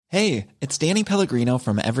Hey, it's Danny Pellegrino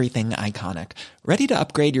from Everything Iconic. Ready to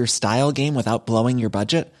upgrade your style game without blowing your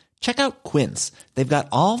budget? Check out Quince. They've got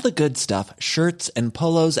all the good stuff, shirts and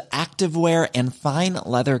polos, activewear, and fine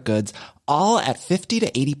leather goods, all at 50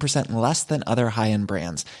 to 80% less than other high-end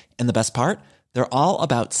brands. And the best part? They're all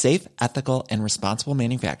about safe, ethical, and responsible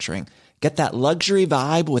manufacturing. Get that luxury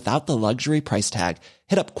vibe without the luxury price tag.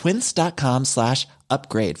 Hit up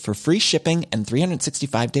quince.com/upgrade for free shipping and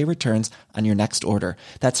 365-day returns on your next order.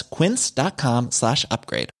 That's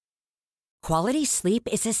quince.com/upgrade. Quality sleep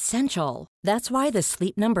is essential. That's why the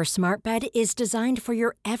Sleep Number Smart Bed is designed for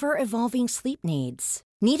your ever-evolving sleep needs.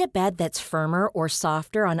 Need a bed that's firmer or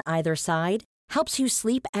softer on either side? Helps you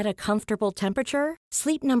sleep at a comfortable temperature?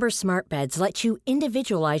 Sleep Number Smart Beds let you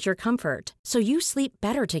individualize your comfort, so you sleep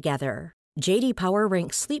better together. J.D. Power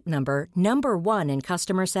ranks Sleep Number #1 in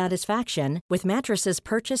customer satisfaction with mattresses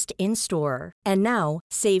purchased in-store. And now,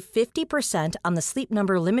 save 50% on the Sleep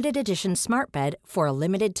Number Limited Edition Smart Bed for a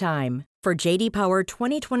limited time. For J.D. Power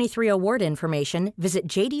 2023 award information, visit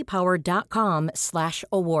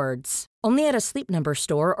jdpower.com/awards. Only at a Sleep Number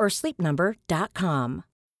store or sleepnumber.com.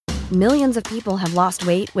 Millions of people have lost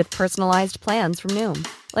weight with personalized plans from Noom.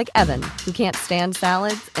 Like Evan, who can't stand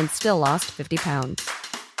salads and still lost 50 pounds.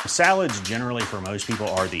 Salads generally for most people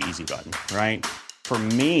are the easy button, right? For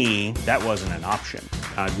me, that wasn't an option.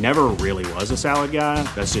 I never really was a salad guy.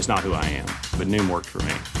 That's just not who I am. But Noom worked for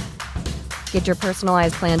me. Get your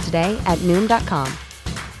personalized plan today at Noom.com.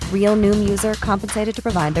 Real Noom user compensated to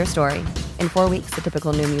provide their story. In 4 weeks, the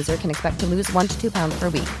typical Noom user can expect to lose 1 to 2 pounds per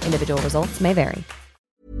week. Individual results may vary.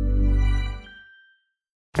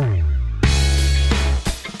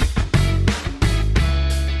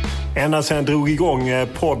 Ända sedan jag drog igång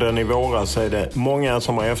podden i våras så är det många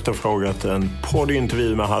som har efterfrågat en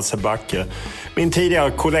poddintervju med Hasse Backe. Min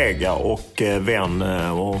tidigare kollega och vän.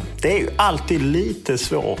 Och det är ju alltid lite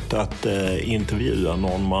svårt att intervjua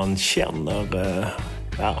någon man känner.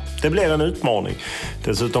 Ja, det blev en utmaning.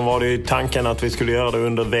 Dessutom var det ju tanken att vi skulle göra det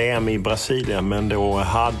under VM i Brasilien. Men då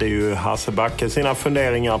hade ju Hasse Backe sina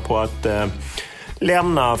funderingar på att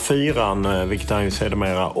lämna fyran, vilket han ju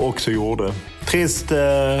sedermera också gjorde. Trist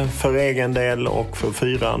för egen del och för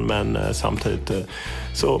fyran, men samtidigt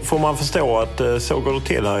så får man förstå att så går det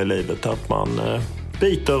till här i livet, att man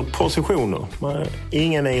byter positioner.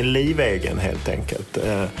 Ingen är livegen helt enkelt.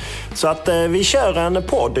 Så att vi kör en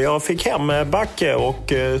podd. Jag fick hem Backe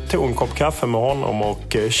och tog en kopp kaffe med honom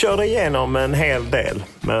och körde igenom en hel del.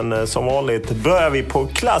 Men som vanligt börjar vi på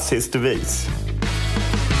klassiskt vis.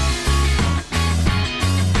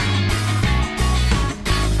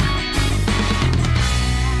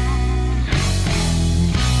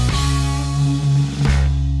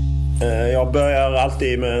 Jag börjar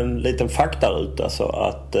alltid med en liten faktaruta, så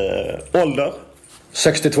att ålder?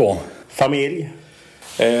 62. Familj?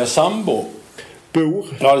 Sambo. Bor?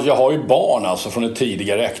 Ja, jag har ju barn alltså från ett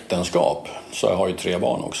tidigare äktenskap. Så jag har ju 3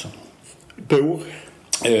 barn också. Bor?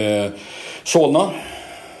 Solna.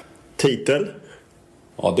 Titel?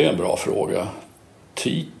 Ja, det är en bra fråga.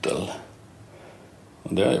 Titel?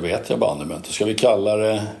 Det vet jag bara inte. Ska vi kalla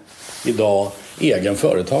det idag egen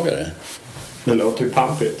företagare? Det låter ju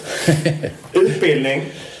pampigt. Utbildning?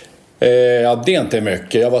 Ja, det är inte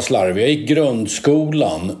mycket. Jag var slarvig. Jag gick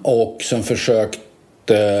grundskolan och sen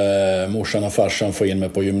försökte morsan och farsan få in mig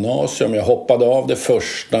på gymnasium. Jag hoppade av det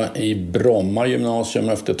första i Bromma gymnasium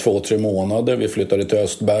efter 2-3 månader. Vi flyttade till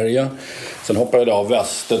Östberga. Sen hoppade jag av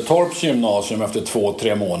Västertorps gymnasium efter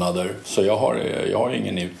 2-3 månader. Så jag har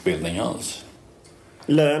ingen utbildning alls.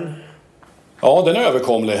 Lön? Ja, den är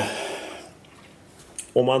överkomlig.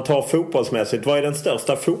 Om man tar fotbollsmässigt, vad är den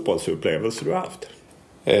största fotbollsupplevelse du har haft?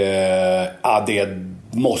 Det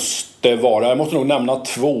måste vara, jag måste nog nämna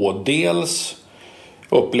 2. Dels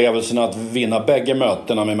upplevelsen att vinna bägge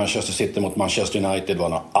mötena med Manchester City mot Manchester United var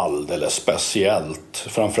något alldeles speciellt.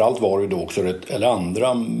 Framförallt var det då också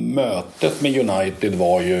andra mötet med United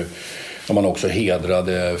var ju när man också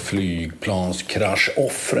hedrade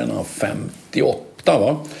flygplanskraschoffren av 58,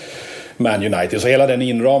 va? Man United. Så hela den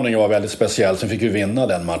inramningen var väldigt speciell. Sen fick vi vinna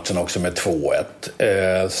den matchen också med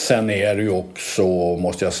 2-1. Sen är det ju också,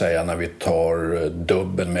 måste jag säga, när vi tar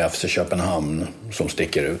dubbel med FC Köpenhamn som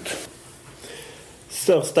sticker ut.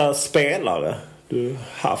 Största spelare du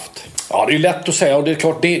haft? Ja, det är lätt att säga, och det är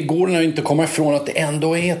klart, det går nog inte att komma ifrån att det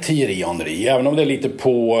ändå är Thierry Henry. Även om det är lite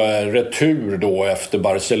på retur då efter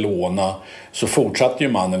Barcelona, så fortsatte ju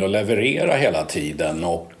mannen att leverera hela tiden.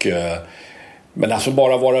 Men alltså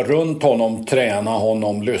bara vara runt honom, träna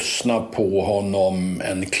honom, lyssna på honom,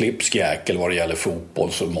 en klipsk jäkel vad det gäller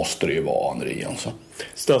fotboll, så måste det ju vara Henry alltså.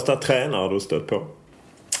 Största tränare du stött på?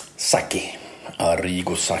 Saki.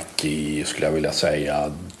 Arrigo Sacchi skulle jag vilja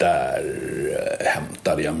säga. Där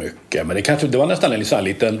hämtade jag mycket. Men det var nästan en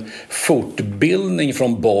liten fortbildning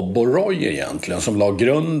från Bob och Roy egentligen som la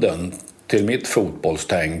grunden till mitt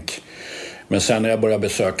fotbollstänk. Men sen när jag började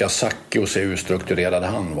besöka Sacchi och se hur strukturerad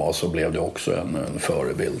han var så blev det också en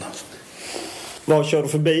förebild. Vad kör du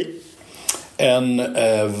för bil? En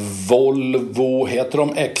Volvo, heter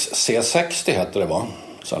de XC60 heter det va?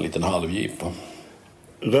 Så en liten halvjeep.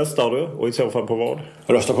 Röstar du och i så fall på vad?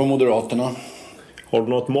 Röstar på Moderaterna. Har du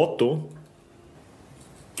något motto?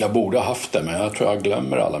 Jag borde ha haft det men jag tror jag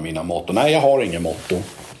glömmer alla mina motto. Nej, jag har ingen motto.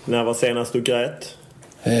 När var senast du grät?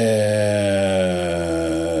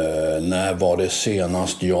 När var det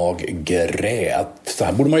senast jag grät? Så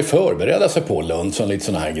här borde man ju förbereda sig på Lund som lite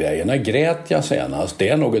såna här grejer. När grät jag senast? Det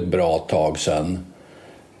är nog ett bra tag sedan.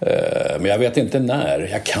 Men jag vet inte när.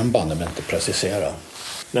 Jag kan banne mig inte precisera.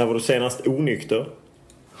 När var du senast onykter?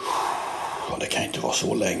 Ja, det kan inte vara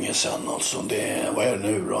så länge sedan alltså. Vad är det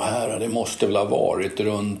nu då här? Det måste väl ha varit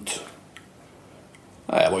runt...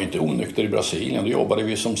 Nej, jag var ju inte onykter i Brasilien. Då jobbade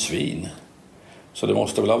vi som svin. Så det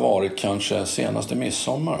måste väl ha varit kanske senaste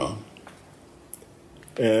midsommar då.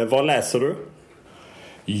 Vad läser du?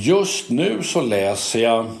 Just nu så läser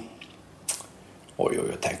jag... Oj,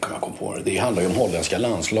 tänk om jag kom på det. Det handlar ju om holländska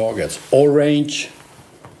landslagets Orange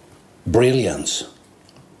Brilliance.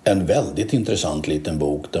 En väldigt intressant liten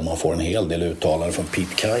bok där man får en hel del uttalanden från Piet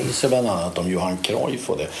Keizer bland annat om Johan Cruyff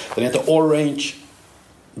och det. Den heter Orange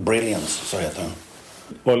Brilliance, så heter den.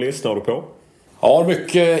 Vad lyssnar du på? Ja,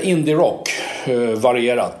 mycket indie-rock,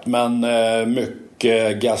 varierat, men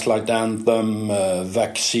mycket Gaslight Anthem,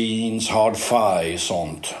 Vaccines, Hard-Fi,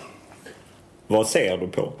 sånt. Vad ser du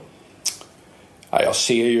på? Ja, jag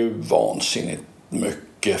ser ju vansinnigt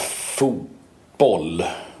mycket fotboll.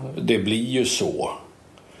 Det blir ju så.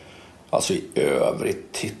 Alltså i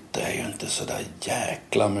övrigt tittar jag ju inte så där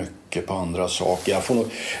jäkla mycket på andra saker.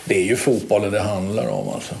 Det är ju fotbollen det handlar om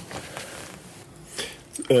alltså.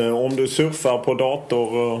 Om du surfar på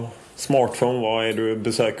dator och smartphone, vad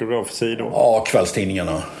besöker du då för sidor? Ja,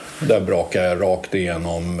 kvällstidningarna. Där brakar jag rakt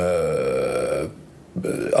igenom...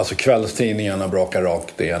 Alltså kvällstidningarna brakar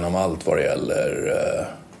rakt igenom allt vad det gäller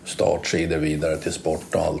startsidor vidare till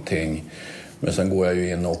sport och allting. Men sen går jag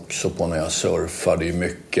ju in också på när jag surfar. Det är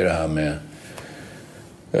mycket det här med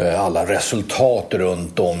alla resultat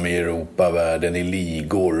runt om i Europa, världen, i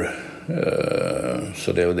ligor.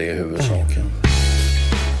 Så det är det huvudsaken.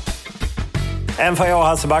 Även för jag och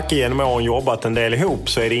Hasse Backe genom åren jobbat en del ihop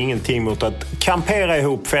så är det ingenting mot att kampera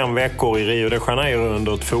ihop 5 veckor i Rio de Janeiro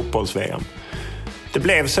under ett fotbolls-VM. Det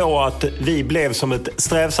blev så att vi blev som ett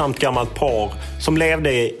strävsamt gammalt par som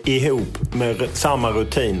levde ihop med samma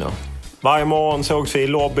rutiner. Varje morgon sågs vi i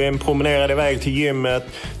lobbyn, promenerade iväg till gymmet,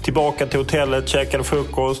 tillbaka till hotellet, käkade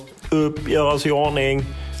frukost, upp, göra oss i ordning,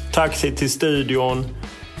 taxi till studion.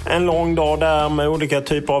 En lång dag där med olika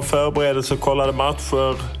typer av förberedelser, kollade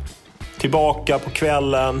matcher. Tillbaka på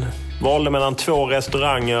kvällen, valde mellan 2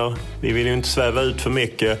 restauranger. Vi ville ju inte sväva ut för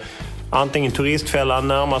mycket. Antingen turistfällan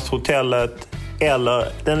närmast hotellet eller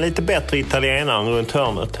den lite bättre italienaren runt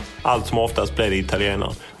hörnet. Allt som oftast blev det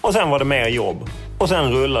italienare. Och sen var det mer jobb. Och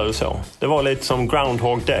sen rullade det så. Det var lite som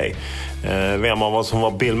Groundhog Day. Vem av oss som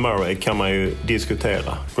var Bill Murray kan man ju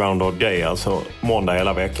diskutera. Groundhog Day, alltså måndag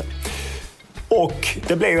hela veckan. Och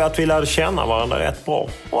det blev ju att vi lärde känna varandra rätt bra.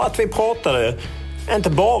 Och att vi pratade inte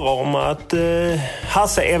bara om att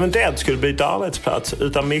Hasse eventuellt skulle byta arbetsplats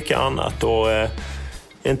utan mycket annat. Och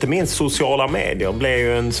inte minst sociala medier blev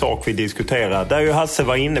ju en sak vi diskuterade. Där ju Hasse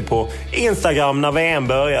var inne på Instagram när VM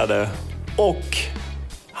började. Och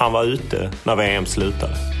han var ute när VM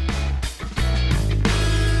slutade.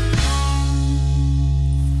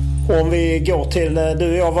 Om vi går till...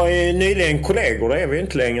 Du och jag var ju nyligen kollegor, det är vi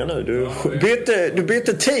inte längre nu. Du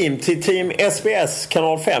bytte team till team SBS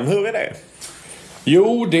kanal 5. Hur är det?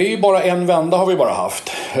 Jo, det är ju bara en vända har vi bara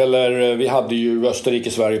haft. Eller vi hade ju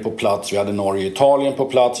Österrike-Sverige på plats, vi hade Norge-Italien på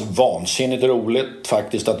plats. Vansinnigt roligt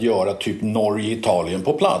faktiskt att göra typ Norge-Italien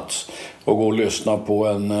på plats. Och gå och lyssna på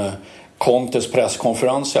en Contes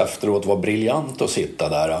presskonferens efteråt, var briljant att sitta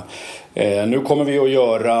där. Nu kommer vi att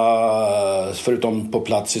göra, förutom på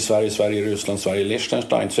plats i Sverige, Ryssland, Sverige,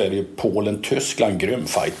 Liechtenstein, så är det ju Polen, Tyskland, grym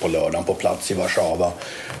fight på lördagen på plats i Warszawa.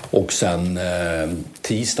 Och sen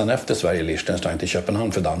tisdagen efter Sverige, Liechtenstein till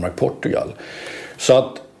Köpenhamn för Danmark, Portugal. Så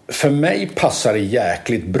att för mig passar det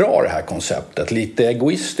jäkligt bra det här konceptet. Lite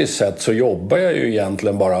egoistiskt sett så jobbar jag ju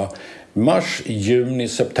egentligen bara mars, juni,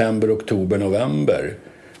 september, oktober, november.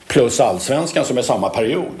 Plus allsvenskan som är samma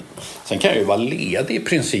period. Sen kan jag ju vara ledig i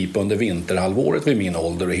princip under vinterhalvåret vid min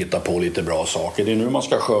ålder och hitta på lite bra saker. Det är nu man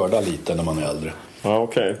ska skörda lite när man är äldre. Ja,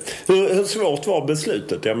 okej. Hur svårt var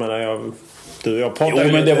beslutet? Jag menar, jag pratade...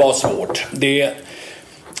 Jo, men det var svårt.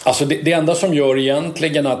 Det enda som gör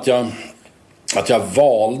egentligen att jag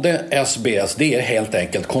valde SBS, det är helt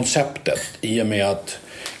enkelt konceptet. I och med att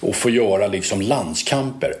få göra liksom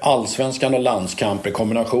landskamper. Allsvenskan och landskamper,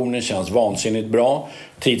 kombinationen känns vansinnigt bra.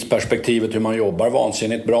 Tidsperspektivet hur man jobbar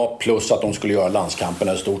vansinnigt bra. Plus att de skulle göra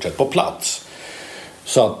landskamperna i stort sett på plats.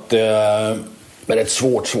 Så att det är rätt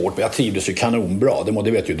svårt. Men jag trivdes ju kanonbra.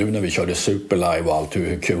 Det vet ju du när vi körde Superlive och allt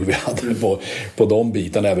hur kul vi hade på de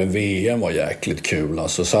bitarna. Även VM var jäkligt kul.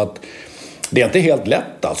 Alltså. Så att det är inte helt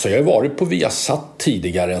lätt. Alltså. Jag har varit på Viasat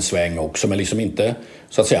tidigare en sväng också. Men liksom inte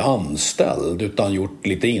så att säga anställd. Utan gjort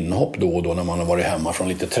lite inhopp då och då när man har varit hemma från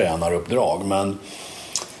lite tränaruppdrag. Men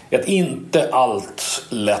ett inte allt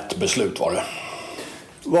lätt beslut var det.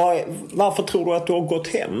 Varför tror du att du har gått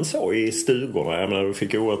hem så i stugorna? Jag menar, du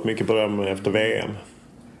fick oerhört mycket beröm efter VM.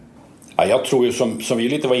 Ja, jag tror ju som vi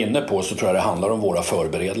lite var inne på så tror jag det handlar om våra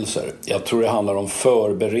förberedelser. Jag tror det handlar om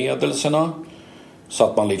förberedelserna så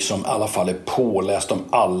att man liksom i alla fall är påläst om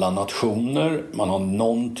alla nationer. Man har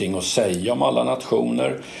någonting att säga om alla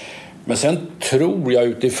nationer. Men sen tror jag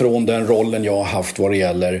utifrån den rollen jag har haft vad det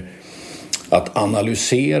gäller att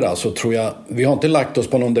analysera, så tror jag vi har inte lagt oss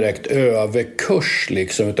på någon direkt överkurs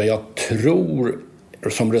liksom, utan jag tror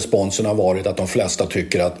som responsen har varit att de flesta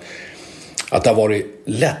tycker att det har varit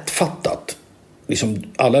lättfattat. Liksom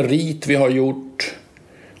alla rit vi har gjort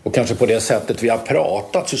och kanske på det sättet vi har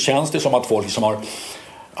pratat, så känns det som att folk liksom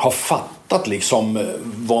har fattat liksom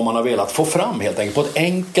vad man har velat få fram helt enkelt på ett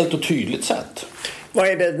enkelt och tydligt sätt. Vad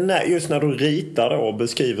är det just när du ritar då och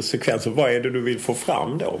beskriver sekvenser, vad är det du vill få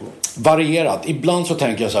fram då? Varierat. Ibland så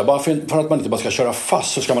tänker jag så här, bara för att man inte bara ska köra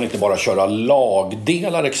fast så ska man inte bara köra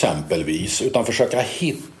lagdelar exempelvis, utan försöka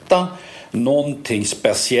hitta någonting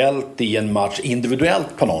speciellt i en match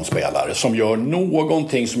individuellt på någon spelare som gör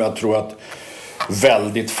någonting som jag tror att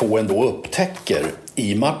väldigt få ändå upptäcker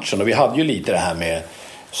i matchen. Och vi hade ju lite det här med,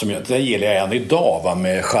 det gillar jag än idag,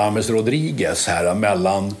 med James Rodriguez här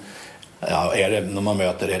mellan... Ja, är det när man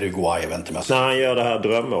möter Uruguay, jag vet inte. När han gör det här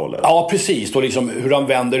drömmålet. Ja, precis. Och liksom hur han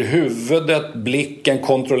vänder huvudet, blicken,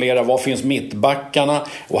 kontrollerar var finns mittbackarna.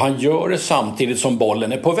 Och han gör det samtidigt som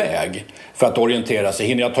bollen är på väg. För att orientera sig.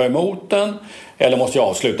 Hinner jag ta emot den? Eller måste jag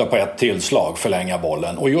avsluta på ett tillslag, förlänga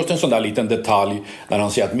bollen? Och just en sån där liten detalj när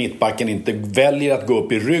han ser att mittbacken inte väljer att gå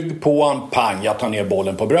upp i rygg på han. Pang, jag tar ner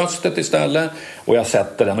bollen på bröstet istället. Och jag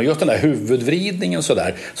sätter den. Och just den där huvudvridningen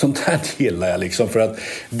sådär. Sånt där gillar jag liksom, för att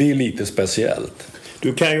det är lite speciellt.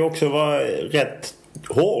 Du kan ju också vara rätt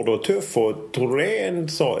hård och tuff. Och tror du det är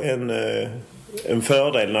en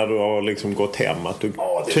fördel när du har liksom gått hem? Att du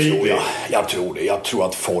ja, det tror jag. Jag tror det. Jag tror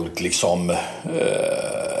att folk liksom...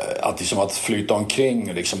 att flyta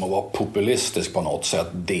omkring liksom, och vara populistisk på något sätt,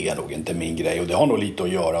 det är nog inte min grej. Och det har nog lite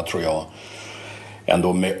att göra, tror jag,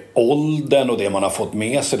 ändå med åldern och det man har fått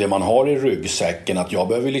med sig, det man har i ryggsäcken. Att jag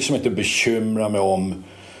behöver liksom inte bekymra mig om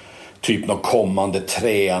typ något kommande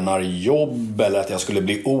tränarjobb eller att jag skulle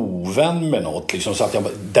bli ovän med något liksom, så att jag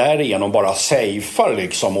därigenom bara safear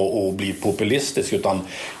liksom, och blir populistisk. Utan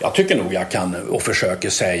jag tycker nog jag kan och försöker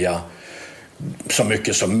säga så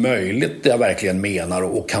mycket som möjligt jag verkligen menar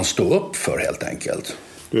och kan stå upp för helt enkelt.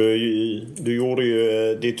 Du gjorde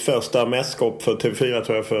ju ditt första mästerskap för TV4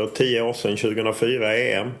 tror jag för 10 år sedan, 2004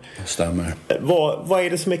 EM. Stämmer. Vad är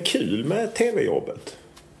det som är kul med tv-jobbet?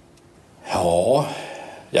 Ja,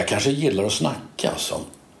 jag kanske gillar att snacka alltså.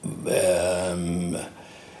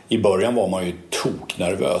 I början var man ju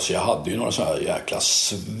toknervös. Jag hade ju några sådana här jäkla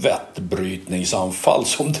svettbrytningsanfall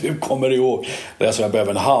som du kommer ihåg. Där jag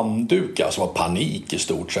behöver en handduk, alltså var panik i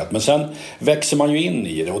stort sett. Men sen växer man ju in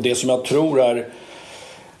i det. Och det som jag tror är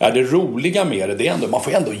det roliga med det är ändå, man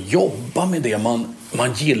får ändå jobba med det man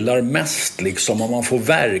gillar mest liksom. Och man får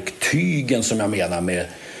verktygen som jag menar med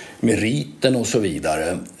meriten och så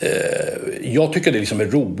vidare. Jag tycker det liksom är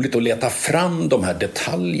roligt att leta fram de här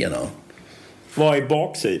detaljerna. Vad är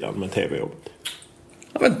baksidan med tv-jobbet?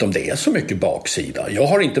 Jag vet inte om det är så mycket baksida. Jag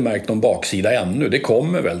har inte märkt någon baksida ännu. Det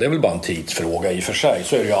kommer väl. Det är väl bara en tidsfråga i och för sig.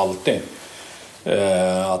 Så är det ju alltid.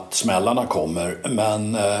 Att smällarna kommer.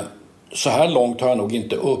 Men så här långt har jag nog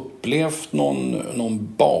inte upplevt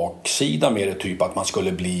någon baksida med det. Typ att man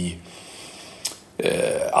skulle bli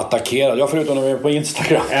attackerad. Jag förutom när vi är på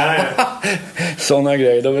Instagram. Ja. Sådana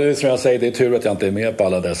grejer. Då är det som jag säger, det är tur att jag inte är med på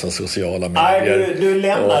alla dessa sociala medier. Nej, du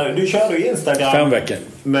lämnade. Du körde ju Instagram 5 veckor.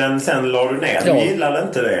 Men sen la du ner. Du gillade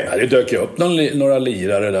inte det. Ja, det dök ju upp några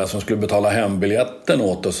lirare där som skulle betala hembiljetten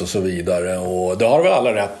åt oss och så vidare. Och det har väl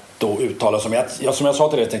alla rätt att uttala som jag sa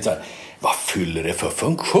till dig, tänkte så här, vad fyller det för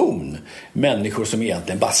funktion? Människor som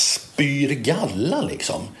egentligen bara spyr galla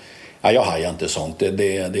liksom. Ja, jag hajar inte sånt.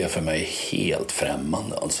 Det är för mig helt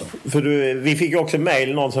främmande alltså. För vi fick också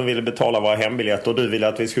mejl, någon som ville betala våra hembiljetter och du ville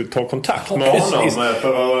att vi skulle ta kontakt med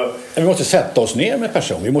honom. Vi måste sätta oss ner med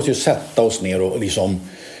personen. Vi måste ju sätta oss ner och liksom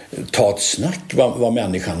ta ett snack vad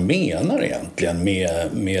människan menar egentligen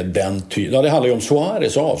med den typen. Ja, det handlar ju om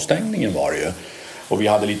Suarez och avstängningen var det ju. Och vi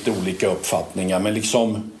hade lite olika uppfattningar, men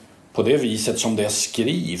liksom på det viset som det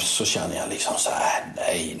skrivs så känner jag liksom så här,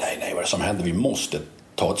 nej, vad är det som händer? Vi måste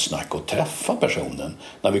ta ett snack och träffa personen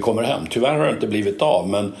när vi kommer hem. Tyvärr har det inte blivit av,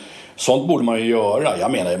 men sånt borde man ju göra.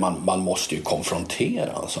 Jag menar, man måste ju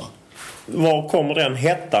konfrontera alltså. Var kommer den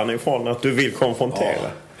hettan ifrån att du vill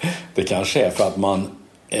konfrontera? Ja, det kanske är för att man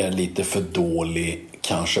är lite för dålig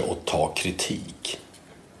kanske att ta kritik.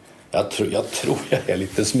 Jag tror jag är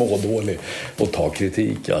lite smådålig att ta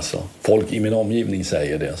kritik alltså. Folk i min omgivning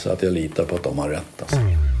säger det, så att jag litar på att de har rätt alltså.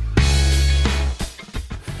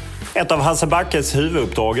 Ett av Hasse Backes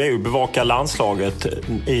huvuduppdrag är ju att bevaka landslaget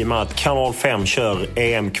i och med att Kanal 5 kör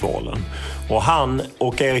EM-kvalen. Och han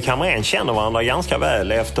och Erik Hamrén känner varandra ganska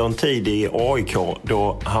väl efter en tid i AIK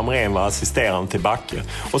då Hamrén var assisterande till Backe.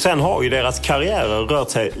 Och sen har ju deras karriärer rört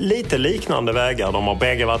sig lite liknande vägar. De har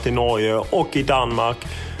bägge varit i Norge och i Danmark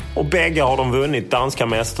och bägge har de vunnit danska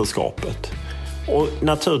mästerskapet. Och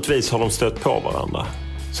naturligtvis har de stött på varandra.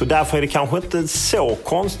 Så därför är det kanske inte så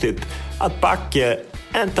konstigt att Backe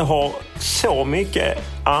inte har så mycket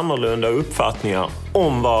annorlunda uppfattningar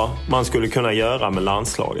om vad man skulle kunna göra med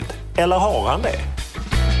landslaget. Eller har han det?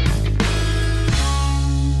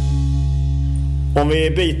 Om vi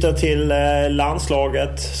byter till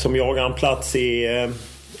landslaget som jagar en plats i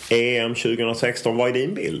EM 2016, vad är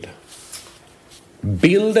din bild?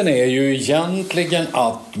 Bilden är ju egentligen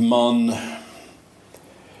att man...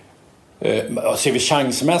 Ser vi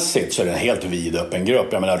chansmässigt så är det en helt vidöppen grupp.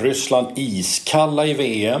 Jag menar, Ryssland iskalla i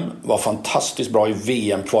VM, var fantastiskt bra i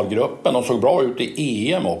VM-kvalgruppen. De såg bra ut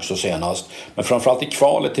i EM också senast. Men framförallt i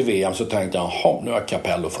kvalet till VM så tänkte jag, nu har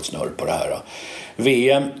Capello fått snurr på det här.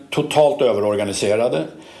 VM totalt överorganiserade.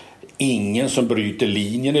 Ingen som bryter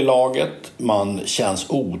linjen i laget. Man känns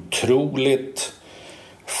otroligt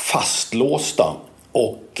fastlåsta.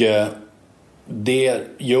 Och det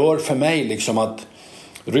gör för mig liksom att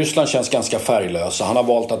Ryssland känns ganska färglösa. Han har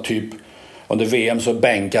valt att typ under VM så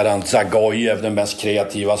bänkade han Zagojev, den mest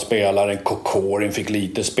kreativa spelaren. Kokorin fick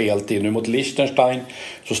lite speltid. Nu mot Liechtenstein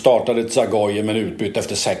så startade Zagojev med utbyte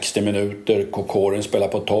efter 60 minuter. Kokorin spelar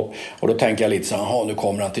på topp. Och då tänker jag lite så här, nu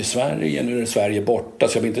kommer han till Sverige. Nu är Sverige borta.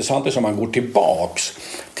 Så det blir intressant om han går tillbaks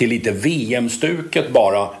till lite VM-stuket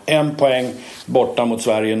bara. 1 poäng borta mot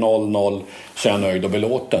Sverige, 0-0. Så är jag nöjd och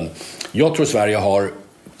belåten. Jag tror Sverige har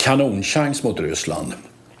kanonchans mot Ryssland.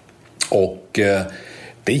 Och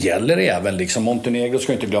det gäller även liksom Montenegro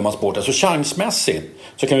ska inte glömmas bort. Alltså chansmässigt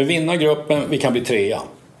så kan vi vinna gruppen, vi kan bli 3.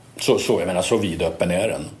 Så vidöppen är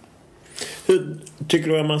den. Hur tycker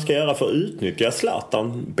du att man ska göra för att utnyttja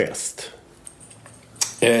Zlatan bäst?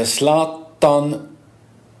 Zlatan,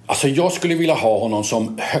 alltså jag skulle vilja ha honom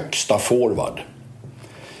som högsta forward.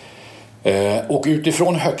 Och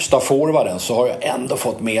utifrån högsta forwarden så har jag ändå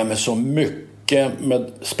fått med mig så mycket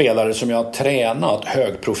med spelare som jag har tränat,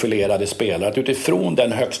 högprofilerade spelare, att utifrån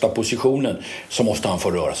den högsta positionen så måste han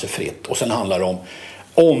få röra sig fritt. Och sen handlar det om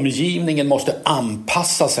omgivningen måste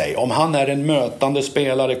anpassa sig. Om han är en mötande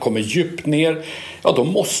spelare, kommer djupt ner, ja då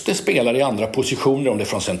måste spelare i andra positioner, om det är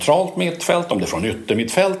från centralt mittfält, om det är från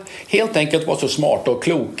yttermittfält, helt enkelt vara så smarta och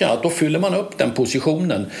kloka att då fyller man upp den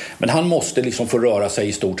positionen. Men han måste liksom få röra sig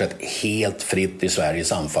i stort sett helt fritt i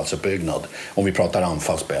Sveriges anfallsuppbyggnad, om vi pratar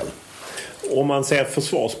anfallsspel. Om man ser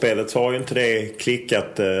försvarsspelet så har ju inte det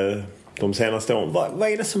klickat de senaste åren. Vad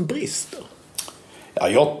är det som brister? Ja,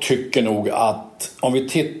 jag tycker nog att om vi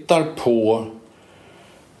tittar på...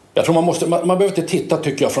 Jag tror man behöver inte titta,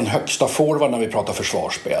 tycker jag, från högsta forward när vi pratar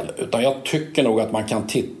försvarsspel. Utan jag tycker nog att man kan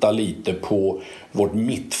titta lite på vårt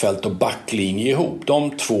mittfält och backlinje ihop.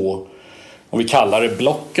 De två, om vi kallar det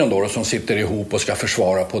blocken då, som sitter ihop och ska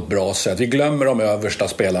försvara på ett bra sätt. Vi glömmer de översta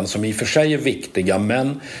spelarna som i och för sig är viktiga,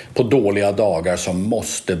 men på dåliga dagar så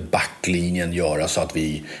måste backlinjen göra så att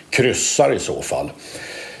vi kryssar i så fall.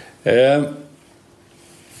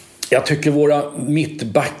 Jag tycker våra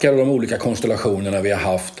mittbackar och de olika konstellationerna vi har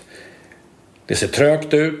haft, det ser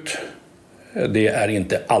trögt ut. Det är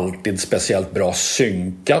inte alltid speciellt bra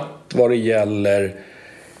synkat vad det gäller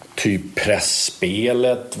typ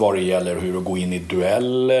pressspelet, vad det gäller hur att gå in i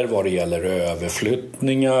dueller, vad det gäller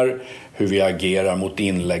överflyttningar, hur vi agerar mot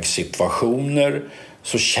inläggssituationer,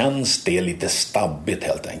 så känns det lite stabbigt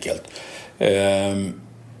helt enkelt.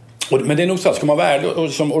 Men det är nog så att ska man vara ärlig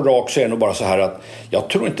och rak så är det nog bara så här att jag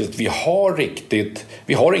tror inte att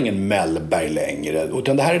vi har ingen Mellberg längre,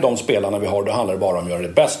 utan det här är de spelarna vi har. Det handlar bara om att göra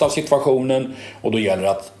det bästa av situationen, och då gäller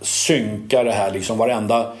det att synka det här liksom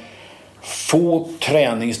varenda få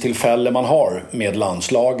träningstillfälle man har med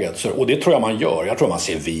landslaget. Och det tror jag man gör. Jag tror man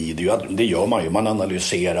ser video, det gör man ju. Man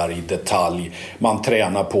analyserar i detalj, man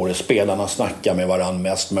tränar på det, spelarna snackar med varandra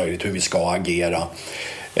mest möjligt hur vi ska agera.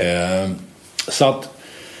 Så att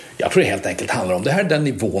jag tror det helt enkelt handlar om det här är den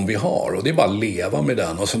nivån vi har, och det är bara att leva med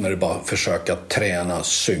den, och sen är det bara att försöka träna,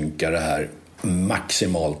 synka det här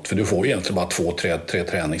maximalt, för du får ju egentligen bara 2-3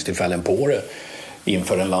 träningstillfällen på det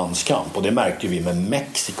inför en landskamp. Och det märkte vi med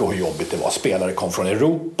Mexiko hur jobbigt det var. Spelare kom från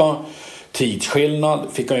Europa, tidsskillnad,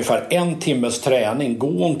 fick ungefär 1 timmes träning,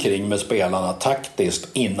 gå omkring med spelarna taktiskt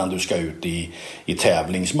innan du ska ut i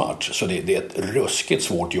tävlingsmatch. Så det är ett ruskigt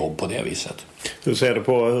svårt jobb på det viset. Hur ser du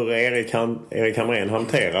på hur Erik Hamrén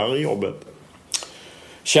hanterar jobbet?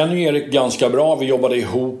 Känner ju Erik ganska bra. Vi jobbade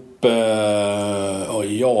ihop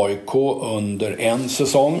i AIK under en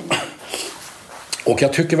säsong. Och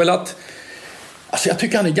jag tycker väl att jag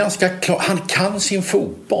tycker han är ganska klar. Han kan sin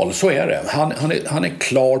fotboll, så är det. Han är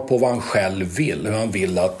klar på vad han själv vill. Hur han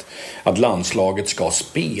vill att landslaget ska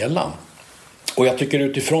spela. Och jag tycker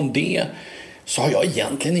utifrån det så har jag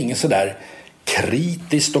egentligen ingen sådär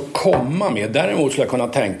kritiskt att komma med. Däremot skulle jag kunna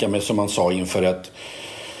tänka mig, som man sa inför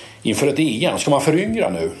ett EM. Ska man föryngra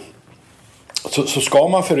nu? Så ska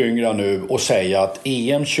man föryngra nu och säga att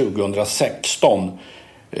EM 2016...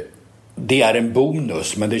 det är en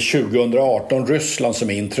bonus, men det är 2018 Ryssland som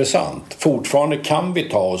är intressant. Fortfarande kan vi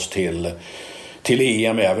ta oss till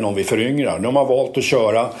EM även om vi föryngrar. De har valt att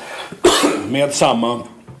köra med samma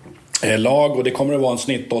lag, och det kommer att vara en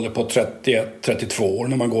snittålder på 31-32 år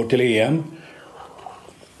när man går till EM.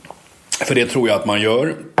 För det tror jag att man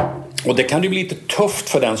gör. Och det kan ju bli lite tufft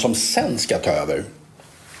för den som sen ska ta över.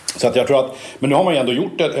 Så att jag tror att, men nu har man ju ändå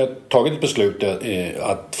tagit ett beslut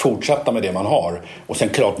att fortsätta med det man har. Och sen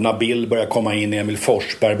klart Nabil börjar komma in, Emil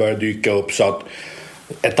Forsberg börjar dyka upp, så att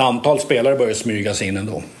ett antal spelare börjar smyga sig in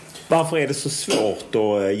ändå. Varför är det så svårt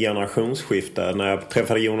att generationsskifta? När jag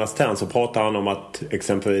träffade Jonas Tern så pratade han om att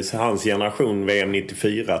exempelvis hans generation VM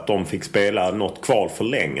 94, att de fick spela något kval för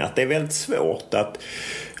länge. Att det är väldigt svårt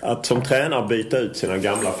att som tränare byta ut sina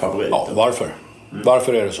gamla favoriter. Ja, varför?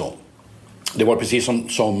 Varför är det så? Det var precis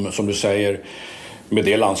som du säger med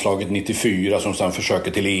det landslaget 94 som sedan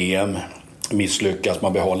försöker till EM, misslyckas,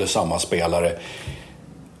 man behåller samma spelare.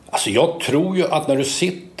 Alltså jag tror ju att när du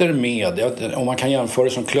sitter med, om man kan jämföra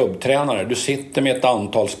som klubbtränare, du sitter med ett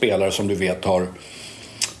antal spelare som du vet har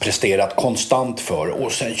presterat konstant för,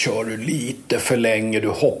 och sen kör du lite för länge, du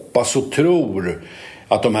hoppas och tror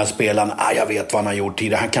att de här spelarna, jag vet vad han har gjort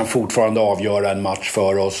tidigare, han kan fortfarande avgöra en match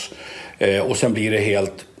för oss, och sen blir det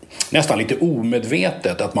nästan lite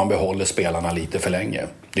omedvetet att man behåller spelarna lite för länge.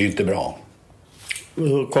 Det är ju inte bra.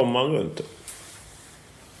 Hur kommer man runt det?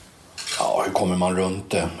 Ja, hur kommer man runt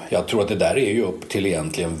det? Jag tror att det där är ju upp till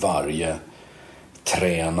egentligen varje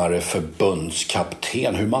tränare,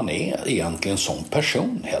 förbundskapten, hur man är egentligen som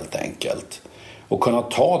person helt enkelt. Och kunna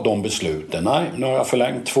ta de besluten. Nej, nu har jag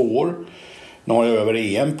förlängt 2 år. Nu har jag över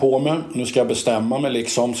EM på mig. Nu ska jag bestämma mig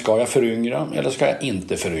liksom. Ska jag föryngra eller ska jag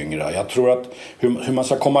inte föryngra? Jag tror att hur man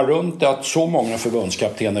ska komma runt det, att så många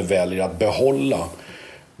förbundskaptener väljer att behålla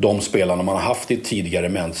de spelarna man har haft i tidigare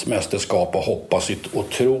mästerskap och hoppas och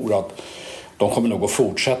tror att de kommer nog att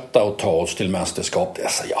fortsätta att ta oss till mästerskap.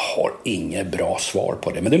 Alltså, jag har inget bra svar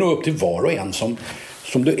på det. Men det är nog upp till var och en som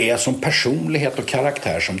du är som personlighet och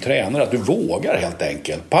karaktär som tränare. Att du vågar helt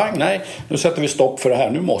enkelt. Pang, nej, nu sätter vi stopp för det här.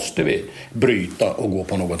 Nu måste vi bryta och gå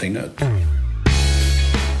på någonting nytt.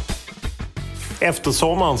 Efter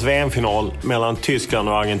sommarens VM-final mellan Tyskland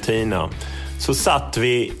och Argentina så satt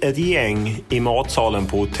vi ett gäng i matsalen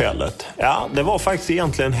på hotellet. Ja, det var faktiskt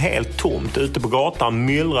egentligen helt tomt. Ute på gatan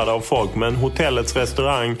myllrade av folk, men hotellets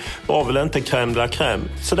restaurang var väl inte crème de la crème.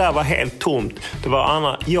 Så där var helt tomt. Det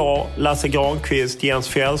var jag, Lasse Granqvist, Jens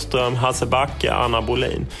Fjällström, Hasse Backe, Anna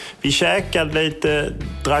Bolin. Vi käkade lite,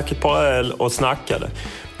 drack ett par öl och snackade.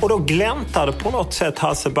 Och då gläntade på något sätt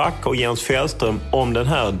Hasse Backe och Jens Fjällström om den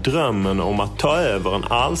här drömmen om att ta över en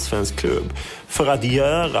allsvensk klubb för att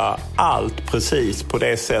göra allt precis på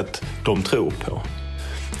det sätt de tror på.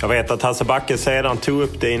 Jag vet att Hasse Backe sedan tog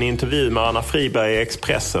upp det i en intervju med Anna Friberg i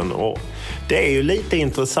Expressen, och det är ju lite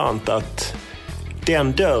intressant att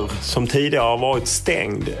den dörr som tidigare har varit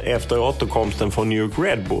stängd efter återkomsten från New York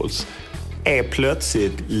Red Bulls är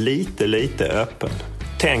plötsligt lite öppen.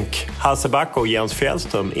 Tänk Hasse Backe och Jens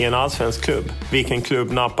Fjällström i en allsvensk klubb. Vilken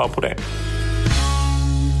klubb nappar på det?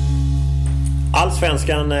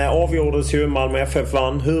 Allsvenskan avgjordes ju, Malmö FF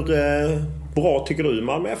vann. Hur bra tycker du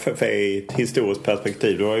Malmö FF är i ett historiskt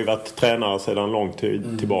perspektiv? Du har ju varit tränare sedan lång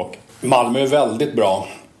tid tillbaka. Malmö är väldigt bra.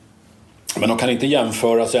 Men de kan inte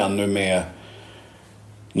jämföras ännu med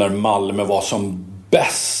när Malmö var som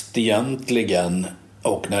bäst egentligen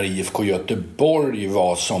och när IFK Göteborg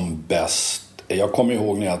var som bäst. Jag kommer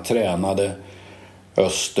ihåg när jag tränade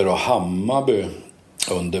Öster och Hammarby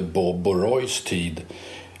under Bob och Roys tid.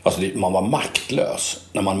 Alltså man var maktlös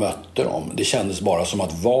när man mötte dem. Det kändes bara som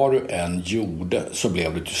att vad du än gjorde så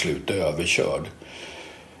blev du till slut överkörd.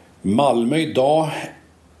 Malmö idag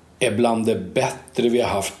är bland det bättre vi har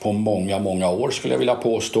haft på många, många år, skulle jag vilja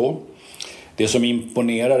påstå. Det som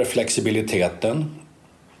imponerar är flexibiliteten.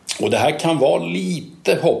 Och det här kan vara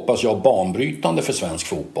lite, hoppas jag, banbrytande för svensk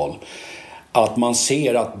fotboll. Att man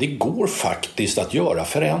ser att det går faktiskt att göra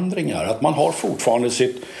förändringar. Att man har fortfarande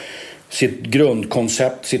sitt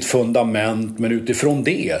grundkoncept, sitt fundament, men utifrån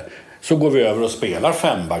det så går vi över och spelar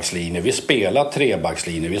 5-backslinjer, vi spelar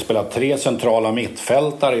 3-backslinjer, vi spelar 3 centrala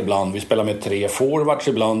mittfältare ibland, vi spelar med 3 forwards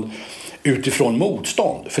ibland utifrån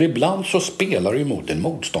motstånd. För ibland så spelar du mot en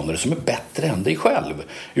motståndare som är bättre än dig själv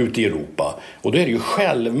ute i Europa. Och då är det ju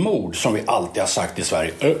självmord, som vi alltid har sagt i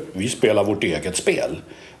Sverige. Vi spelar vårt eget spel.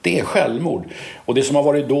 Det är självmord. Och det som har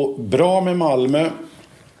varit då bra med Malmö,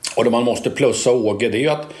 och då man måste plussa Åge, det är ju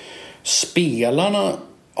att spelarna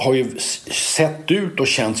har ju sett ut och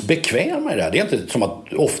känts bekväma med det här. Det är inte som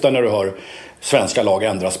att ofta när du hör svenska lag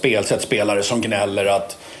ändra spelsätt, spelare som gnäller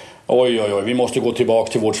att oj, vi måste gå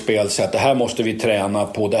tillbaka till vårt spelsätt. Det här måste vi träna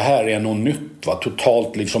på. Det här är något nytt, va?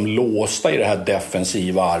 Totalt liksom låsta i det här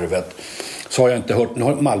defensiva arvet. Så har jag inte hört. Nu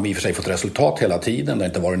har Malmö i och för sig fått resultat hela tiden. Det har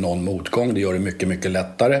inte varit någon motgång. Det gör det mycket, mycket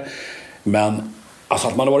lättare. Men alltså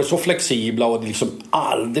att man har varit så flexibla och liksom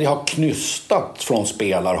aldrig har knystat från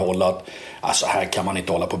spelarhåll att alltså här kan man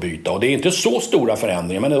inte hålla på att byta. Och det är inte så stora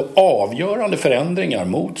förändringar, men det är avgörande förändringar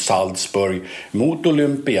mot Salzburg, mot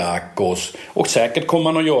Olympiakos, och säkert kommer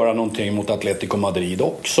man att göra någonting mot Atletico Madrid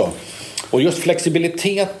också. Och just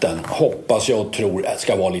flexibiliteten hoppas jag och tror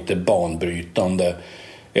ska vara lite banbrytande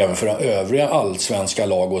även för övriga allsvenska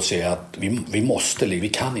lag, och se att vi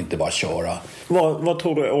kan inte bara köra. Vad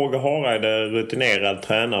tror du Åge Hareide, rutinerad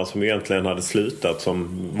tränare som egentligen hade slutat,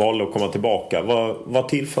 som valde att komma tillbaka, vad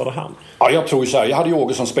tillförde han? Ja, jag tror så här. Jag hade ju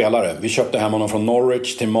Åge som spelare. Vi köpte hem honom från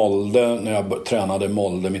Norwich till Molde när jag tränade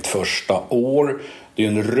Molde mitt första år. Det är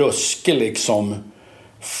en ruskig liksom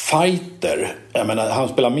fighter. Jag menar, han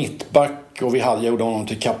spelade mittback och jag gjorde honom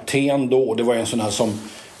till kapten då. Och det var en sån här som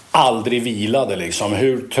aldrig vilade liksom.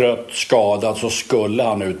 Hur trött, skadad så skulle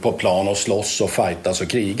han ut på plan och slåss och fightas och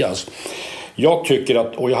krigas. Jag tycker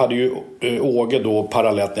att, och jag hade ju Åge då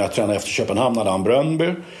parallellt när jag tränade efter Köpenhamn, hade han Bröndby.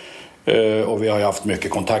 Och vi har ju haft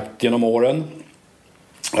mycket kontakt genom åren.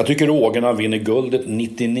 Jag tycker Ågerna vinner guldet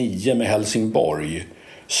 99 med Helsingborg.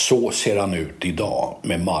 Så ser han ut idag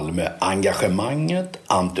med Malmö. Engagemanget,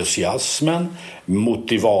 entusiasmen,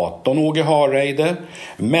 motivatorn Åge Hareide.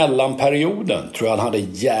 Mellanperioden tror jag han hade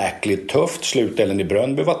jäkligt tufft. Slutdelen i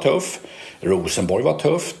Bröndby var tuff. Rosenborg var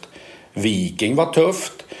tufft. Viking var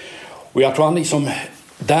tufft. Och jag tror han liksom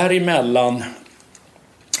däremellan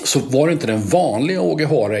så var det inte den vanliga Åge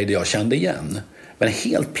Hareide jag kände igen. Men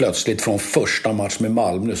helt plötsligt från första match med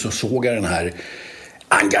Malmö så såg jag den här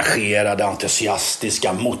engagerade,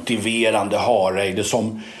 entusiastiska, motiverande Hareide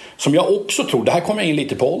som jag också tror, det här kommer jag in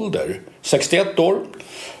lite på ålder. 61 år,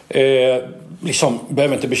 liksom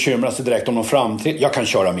behöver inte bekymra sig direkt om någon framtid. Jag kan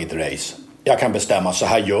köra mitt race. Jag kan bestämma, så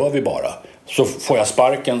här gör vi bara. Så får jag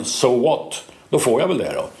sparken, so what? Då får jag väl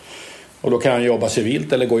det då. Och då kan han jobba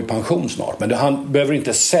civilt eller gå i pension snart. Men han behöver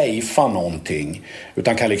inte safea någonting.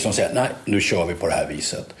 Utan kan liksom säga, nej, nu kör vi på det här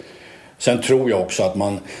viset. Sen tror jag också att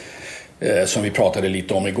man, som vi pratade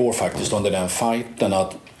lite om igår faktiskt under den fighten,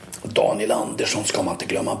 att Daniel Andersson ska man inte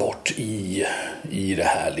glömma bort i det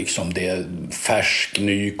här. Liksom det färsk,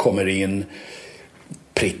 ny, kommer in,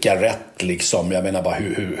 prickar rätt liksom. Jag menar bara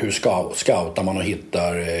hur scoutar man och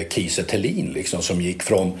hittar Kiese Thelin liksom, som gick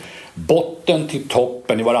från botten till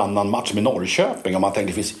toppen i varannan match med Norrköping, och man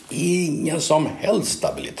tänkte det finns ingen som helst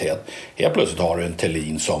stabilitet. Helt plötsligt har du en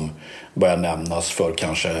Thelin som börjar nämnas för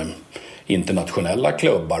kanske internationella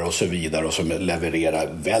klubbar och så vidare, och som levererar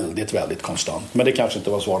väldigt, väldigt konstant. Men det kanske inte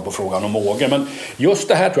var svar på frågan om Åge, men just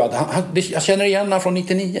det här tror jag att jag känner igen honom från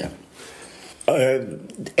 99.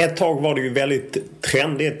 Ett tag var det ju väldigt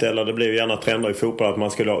trendigt, eller det blev gärna trender i fotboll, att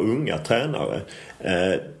man skulle ha unga tränare.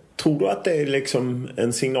 Tror du att det är liksom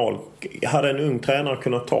en signal? Hade en ung tränare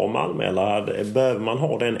kunnat ta Malmö, eller behöver man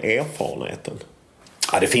ha den erfarenheten?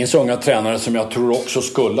 Ja, det finns unga tränare som jag tror också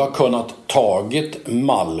skulle ha kunnat tagit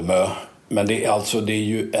Malmö. Men det är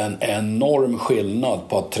ju en enorm skillnad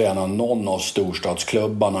på att träna någon av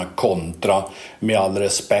storstadsklubbarna kontra, med all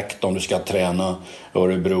respekt, om du ska träna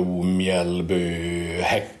Örebro, Mjällby,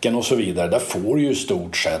 Häcken och så vidare. Där får du ju i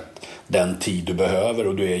stort sett den tid du behöver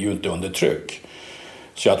och du är ju inte under tryck.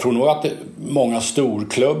 Så jag tror nog att många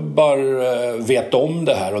storklubbar vet om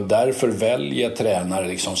det här och därför väljer tränare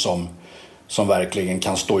liksom som verkligen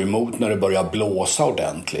kan stå emot när det börjar blåsa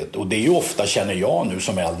ordentligt. Och det är ju ofta, känner jag nu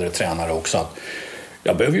som äldre tränare också, att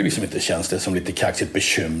jag behöver ju liksom inte, känns det som lite kaxigt,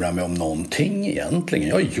 bekymra mig om någonting egentligen.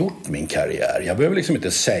 Jag har gjort min karriär. Jag behöver liksom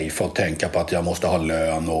inte safea och tänka på att jag måste ha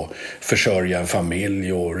lön och försörja en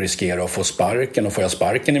familj och riskera att få sparken. Och får jag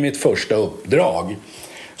sparken i mitt första uppdrag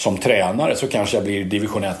som tränare så kanske jag blir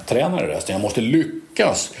division 1-tränare resten. Jag måste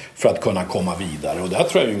lyckas för att kunna komma vidare. Och där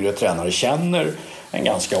tror jag yngre tränare känner en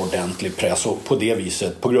ganska ordentlig press och på det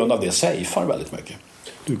viset, på grund av det, safear väldigt mycket.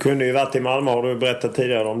 Du kunde ju varit i Malmö, har du berättat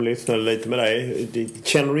tidigare, de lyssnade lite med dig.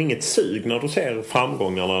 Känner du inget sug när du ser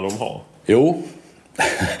framgångarna de har? Jo,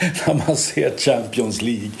 när man ser Champions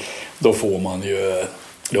League då får man ju,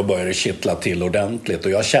 då börjar det kittla till ordentligt.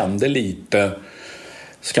 Och jag kände lite,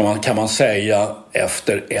 kan man säga,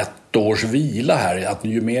 efter ett års vila här, att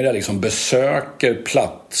ju mer jag liksom besöker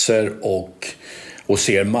platser och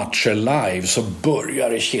ser matcher live så börjar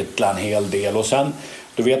det kittla en hel del. Och sen,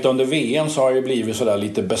 du vet, under VM så har jag blivit sådär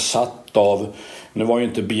lite besatt av, nu var ju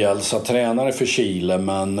inte Bielsa tränare för Chile,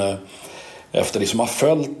 men efter liksom har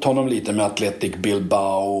följt honom lite med Athletic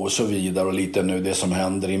Bilbao och så vidare och lite nu det som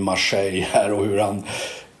händer i Marseille här och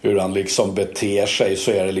hur han liksom beter sig,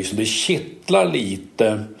 så är det liksom, det kittlar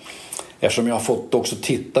lite eftersom jag har fått också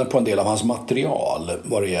titta på en del av hans material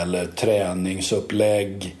vad det gäller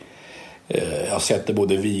träningsupplägg. Jag har sett det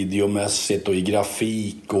både videomässigt och i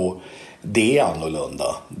grafik och det är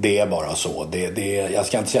annorlunda. Det är bara så. Jag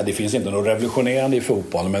ska inte säga att det finns inte något revolutionerande i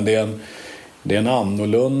fotbollen, men det är en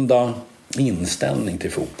annorlunda inställning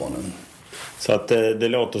till fotbollen. Så att det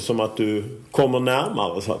låter som att du kommer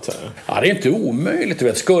närmare, så att säga. Ja, det är inte omöjligt. Du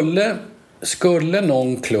vet. Skulle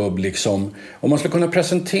någon klubb liksom, om man skulle kunna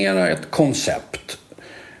presentera ett koncept,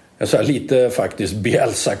 alltså lite faktiskt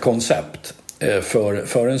Bielsa-koncept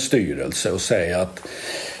för en styrelse och säga att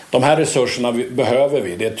de här resurserna behöver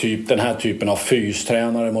vi. Det är den här typen av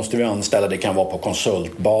fystränare måste vi anställa. Det kan vara på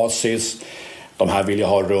konsultbasis. De här vill jag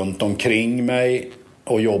ha runt omkring mig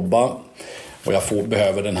och jobba. Och jag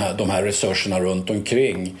behöver de här resurserna runt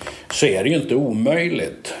omkring. Så är det ju inte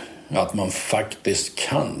omöjligt att man faktiskt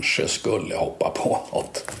kanske skulle hoppa på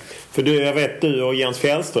något. För jag vet, du och Jens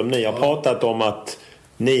Fjällström, ni har pratat om att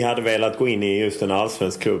ni hade velat gå in i just en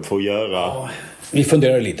allsvensk klubb för att göra... Ja. Vi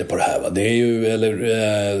funderar lite på det här, va? Det är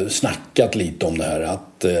ju snackat lite om det här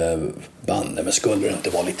att men skulle det inte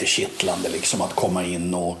vara lite kittlande liksom att komma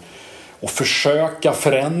in och försöka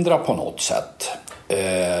förändra på något sätt.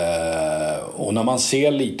 Och när man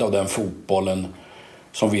ser lite av den fotbollen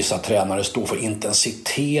som vissa tränare står för,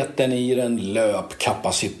 intensiteten i den,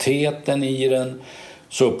 löpkapaciteten i den,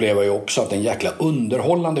 så upplever jag också att det är en jäkla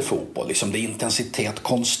underhållande fotboll. Liksom det är intensitet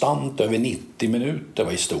konstant över 90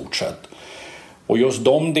 minuter i stort sett. Och just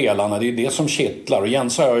de delarna, det är det som kittlar. Och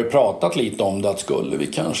Jens har ju pratat lite om det, att skulle vi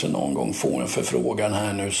kanske någon gång få en förfrågan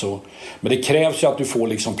här nu så... Men det krävs ju att du får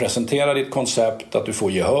liksom presentera ditt koncept, att du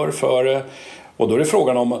får gehör för det. Och då är det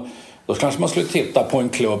frågan om... Då kanske man skulle titta på en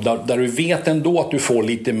klubb där du vet ändå att du får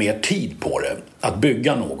lite mer tid på det. Att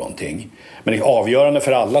bygga någonting. Men det är avgörande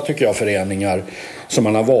för alla, tycker jag, föreningar som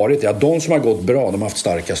man har varit i. Att de som har gått bra, de har haft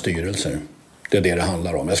starka styrelser. Det är det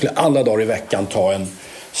handlar om. Jag skulle alla dagar i veckan ta en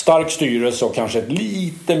stark styrelse och kanske ett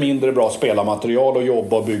lite mindre bra spelarmaterial och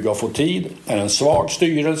jobba och bygga och få tid. Än en svag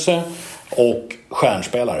styrelse och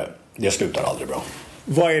stjärnspelare. Det slutar aldrig bra.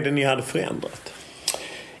 Vad är det ni hade förändrat?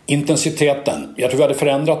 Intensiteten. Jag tror vi hade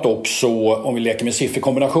förändrat också, om vi leker med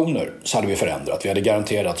sifferkombinationer så hade vi förändrat. Vi hade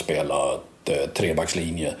garanterat spelat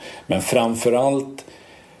trebackslinje. Men framförallt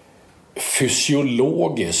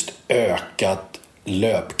fysiologiskt ökat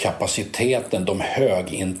löpkapaciteten, de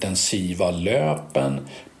högintensiva löpen,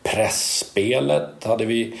 pressspelet hade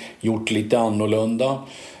vi gjort lite annorlunda.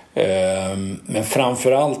 Men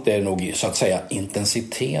framförallt är det nog så att säga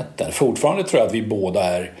intensiteten. Fortfarande tror jag att vi båda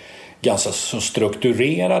är ganska så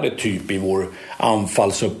strukturerade typ i vår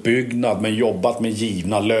anfallsuppbyggnad, men jobbat med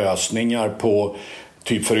givna lösningar på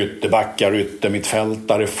typ för ytterbackar,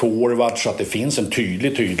 yttermittfältare, forward, så att det finns en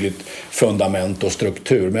tydligt fundament och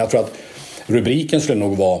struktur. Men jag tror att rubriken skulle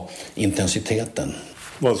nog vara intensiteten.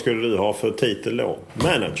 Vad skulle du ha för titel då?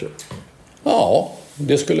 Manager? Ja,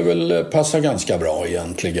 det skulle väl passa ganska bra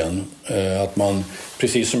egentligen. Att man,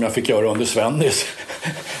 precis som jag fick göra under Svennis,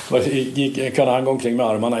 kan han gå omkring med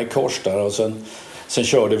armarna i kors där och sen Sen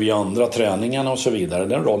körde vi andra träningarna och så vidare.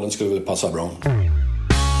 Den rollen skulle väl passa bra.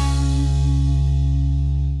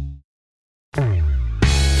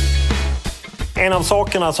 En av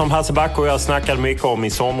sakerna som Hasse Backe och jag snackade mycket om i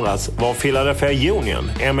somras var Philadelphia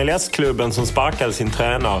Union, MLS-klubben som sparkade sin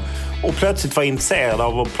tränare och plötsligt var intresserad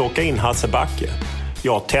av att plocka in Hasse Backe.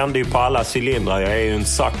 Jag tände ju på alla cylindrar, jag är ju en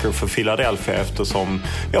sucker för Philadelphia eftersom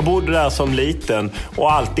jag bodde där som liten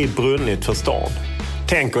och alltid brunnit för stan.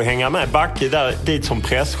 Tänk att hänga med Backe där dit som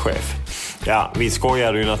presschef. Ja, vi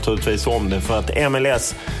skojade ju naturligtvis om det för att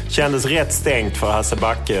MLS kändes rätt stängt för Hasse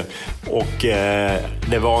Backe och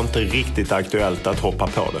det var inte riktigt aktuellt att hoppa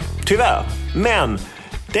på det. Tyvärr. Men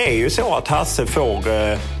det är ju så att Hasse får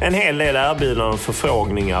en hel del erbjudanden och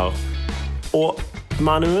förfrågningar och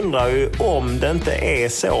man undrar ju om det inte är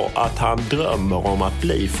så att han drömmer om att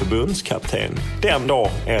bli förbundskapten den dag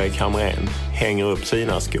Erik Hamrén hänger upp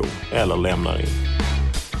sina skor eller lämnar in.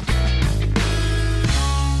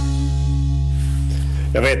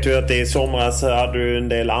 Jag vet ju att i somras hade du en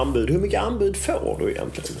del anbud. Hur mycket anbud får du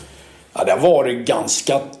egentligen? Ja, det har varit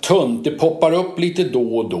ganska tunt. Det poppar upp lite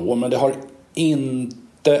då och då, men det har inte...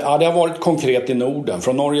 Ja, det har varit konkret i Norden.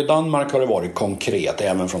 Från Norge och Danmark har det varit konkret.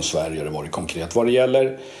 Även från Sverige har det varit konkret. Vad det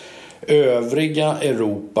gäller övriga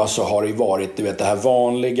Europa så har det varit, du vet, det här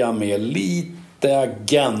vanliga med lite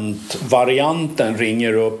agentvarianten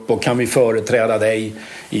ringer upp och kan vi företräda dig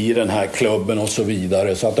i den här klubben och så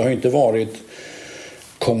vidare. Så att det har inte varit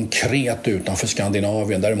konkret utanför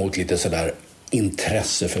Skandinavien. Däremot lite sådär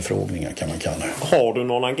intresseförfrågningar kan man kalla det. Har du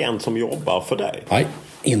någon agent som jobbar för dig? Nej,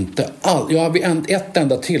 inte alls. Jag har vid ett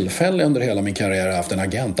enda tillfälle under hela min karriär haft en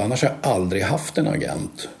agent. Annars har jag aldrig haft en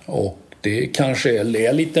agent. Och det kanske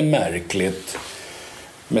är lite märkligt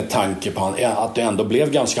med tanke på att det ändå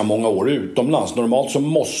blev ganska många år utomlands. Normalt så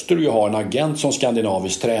måste du ju ha en agent som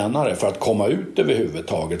skandinavisk tränare för att komma ut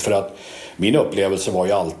överhuvudtaget. För att min upplevelse var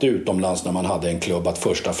ju alltid utomlands när man hade en klubb att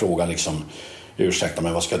första frågan liksom, ursäkta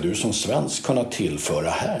men vad ska du som svensk kunna tillföra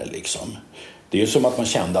här liksom? Det är ju som att man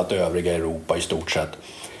kände att övriga Europa i stort sett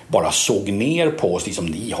bara såg ner på oss.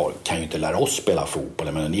 Liksom, kan ju inte lära oss spela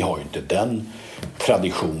fotboll, men ni har ju inte den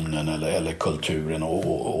traditionen eller kulturen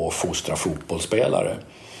och fostra fotbollsspelare.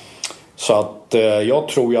 Så att jag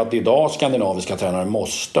tror ju att idag skandinaviska tränare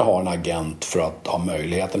måste ha en agent för att ha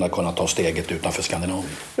möjligheten att kunna ta steget utanför Skandinavien.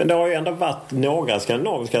 Men det har ju ändå varit några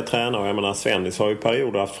skandinaviska tränare. Jag menar, Svennis har ju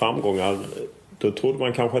perioder haft framgångar. Då trodde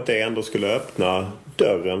man kanske att det ändå skulle öppna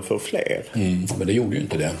dörren för fler. Men det gjorde ju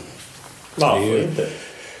inte det. Varför inte?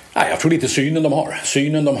 Nej, jag tror lite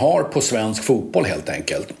synen de har på svensk fotboll helt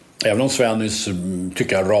enkelt. Även om Svennis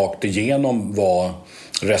tycker jag rakt igenom var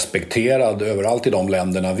respekterad överallt i de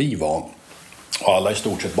länderna vi var. Och alla i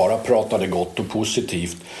stort sett bara pratade gott och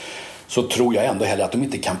positivt. Så tror jag ändå heller att de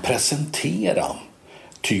inte kan presentera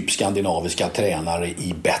typ skandinaviska tränare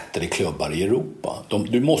i bättre klubbar i Europa.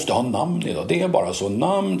 Du måste ha namn idag. Det är bara så.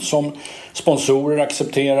 Namn som sponsorer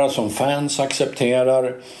accepterar, som fans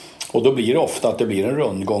accepterar. Och då blir det ofta att det blir en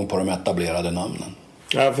rundgång på de etablerade namnen.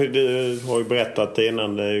 Ja, för du har ju berättat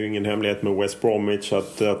innan, det är ju ingen hemlighet med West Bromwich,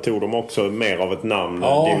 att jag tog de också mer av ett namn,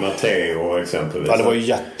 Di Matteo exempelvis. Ja, det var ju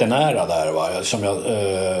jättenära där va. Som jag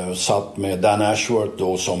satt med Dan Ashworth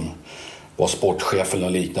då som var sportchef eller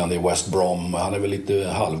liknande i West Brom. Han är väl lite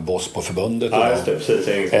halvboss på förbundet. Ja, just det,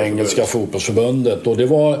 precis. Engelska fotbollsförbundet. Och det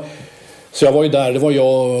var... Så jag var ju där, det var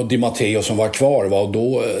jag och Di Matteo som var kvar. Va? Och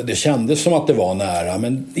då, det kändes som att det var nära.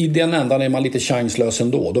 Men i den ändan är man lite chanslös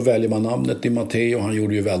ändå. Då väljer man namnet Di Matteo. Han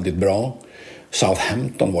gjorde ju väldigt bra.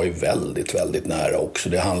 Southampton var ju väldigt, väldigt nära också.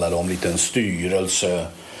 Det handlade om lite en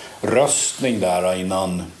styrelseröstning där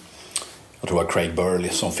innan. Jag tror det var Craig Burley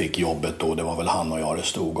som fick jobbet då. Det var väl han och jag det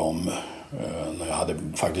stod om. När jag hade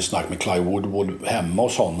faktiskt snackat med Clive Woodward hemma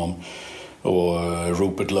hos honom. Och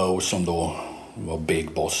Rupert Lowe som då var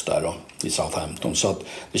big boss där då, i Southampton. Så att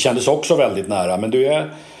det kändes också väldigt nära. Men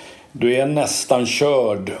du är nästan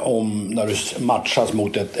körd när du matchas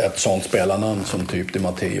mot ett sånt spelarnamn som typ Di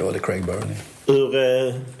Matteo eller Craig Burney.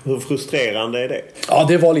 Hur frustrerande är det? Ja,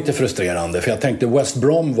 det var lite frustrerande. För jag tänkte West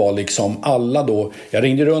Brom var liksom alla då. Jag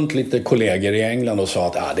ringde runt lite kollegor i England och sa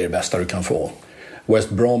att det är det bästa du kan få. West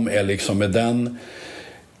Brom är liksom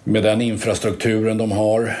med den infrastrukturen de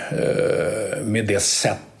har. Med det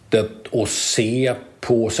sättet att se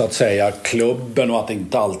på så att säga klubben och att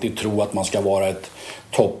inte alltid tro att man ska vara ett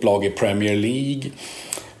topplag i Premier League.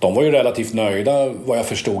 De var ju relativt nöjda vad jag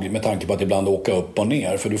förstod med tanke på att ibland åka upp och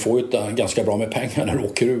ner. För du får ju ganska bra med pengar när du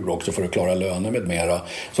åker ur också för att klara löner med mera.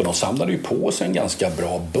 Så de samlade ju på sig en ganska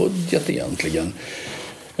bra budget egentligen.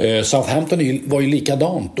 Southampton var ju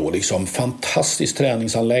likadant då. Liksom fantastisk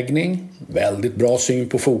träningsanläggning. Väldigt bra syn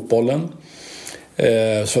på fotbollen.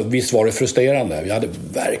 Så visst var det frustrerande. Jag hade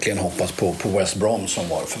verkligen hoppats på West Brom som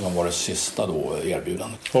var det sista då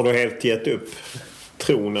erbjudandet. Har du helt gett upp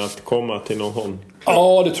tron att komma till någon?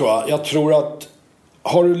 Ja, det tror jag. Jag tror att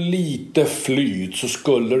har du lite flyt så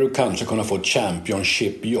skulle du kanske kunna få ett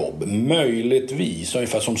Championship-jobb. Möjligtvis,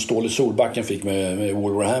 ungefär som Ståle Solbacken fick med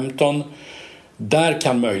Wolverhampton. Där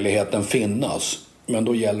kan möjligheten finnas. Men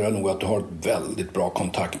då gäller det nog att du har ett väldigt bra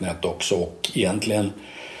kontaktnät också. Och egentligen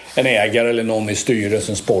en ägare eller någon i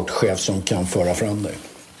styrelsen, sportchef som kan föra fram dig.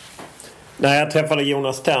 När jag träffade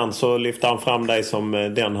Jonas Tern så lyfte han fram dig som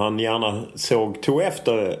den han gärna tog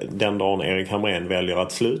efter den dagen Erik Hamrén väljer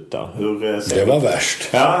att sluta. Det var värst.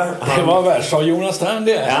 Ja, det var värst. Har Jonas Tern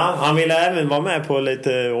det? Ja, han ville även vara med på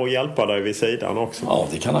lite och hjälpa dig vid sidan också. Ja,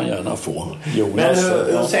 det kan han gärna få. Jonas, men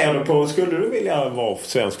hur ser du på, skulle du vilja vara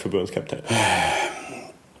svensk förbundskapten?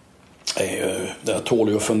 Det tål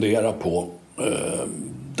ju att fundera på.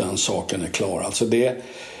 Den saken är klar. Alltså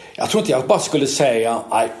jag tror inte jag bara skulle säga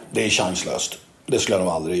nej, det är chanslöst. Det skulle jag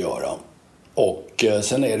nog aldrig göra. Och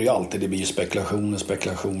sen är det ju alltid, det blir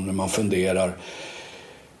spekulationer, man funderar.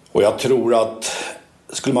 Och jag tror att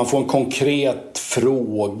skulle man få en konkret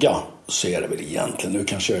fråga så är det väl egentligen, nu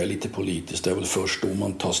kanske jag är lite politisk, det är väl först då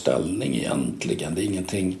man tar ställning egentligen. Det är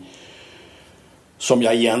ingenting som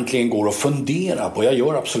jag egentligen går och funderar på. Jag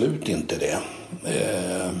gör absolut inte det.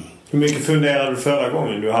 Hur mycket funderade du förra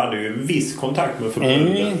gången? Du hade ju viss kontakt med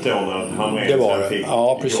förbundet då när han det var det.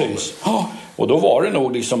 Ja, precis. Och då var det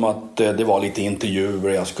nog liksom att det var lite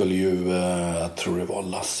intervjuer. Jag skulle ju, jag tror det var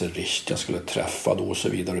Lasse Richt jag skulle träffa då och så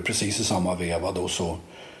vidare. Precis i samma veva då så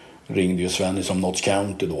ringde ju Sven som Notts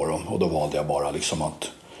County då. Och då valde jag bara liksom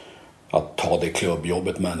att ta det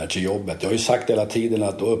klubbjobbet, managerjobbet. Jag har ju sagt hela tiden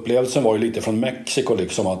att upplevelsen var ju lite från Mexiko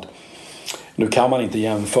liksom att nu kan man inte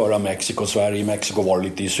jämföra Mexiko och Sverige. I Mexiko var det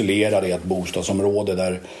lite isolerade i ett bostadsområde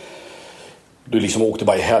där du liksom åkte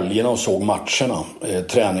bara i helgerna och såg matcherna.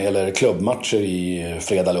 Träning eller klubbmatcher i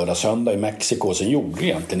fredag, lördag, söndag i Mexiko. Och sen gjorde du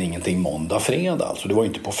egentligen ingenting måndag, fredag. Alltså du var ju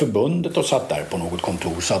inte på förbundet och satt där på något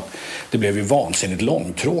kontor. Så att det blev ju vansinnigt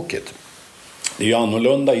långtråkigt. Det är ju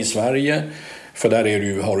annorlunda i Sverige. För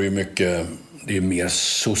där har du ju mycket, det är mer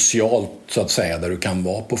socialt så att säga. Där du kan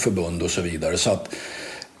vara på förbund och så vidare. Så att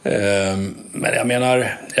men jag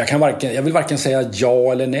menar, jag vill varken säga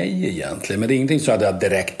ja eller nej egentligen. Men det är ingenting så att jag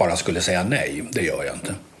direkt bara skulle säga nej. Det gör jag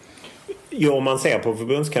inte. Jo, om man ser på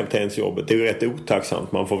förbundskaptensjobbet, det är ju rätt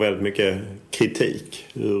otacksamt. Man får väldigt mycket kritik.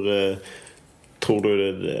 Hur tror du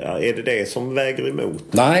är det som väger emot?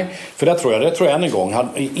 Nej, för det tror jag än en gång.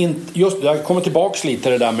 Jag kommer tillbaka lite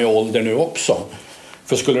till det där med ålder nu också.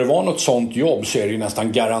 För skulle det vara något sånt jobb så är det ju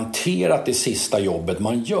nästan garanterat det sista jobbet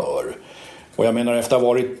man gör. Och jag menar efter att ha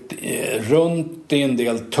varit runt i en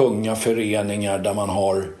del tunga föreningar där man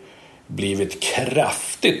har blivit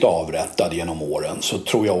kraftigt avrättad genom åren så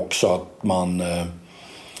tror jag också att man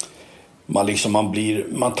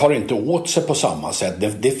tar inte åt sig på samma sätt.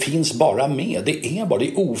 Det finns bara med. Det är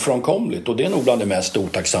ofrånkomligt och det är nog bland det mest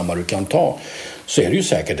otacksamma du kan ta. Så är det ju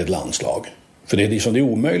säkert ett landslag. För det är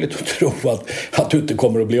omöjligt att tro att du inte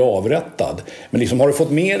kommer att bli avrättad. Men liksom, har du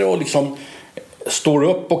fått med dig och liksom står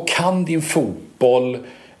upp och kan din fotboll,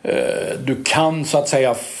 du kan så att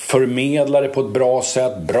säga förmedla det på ett bra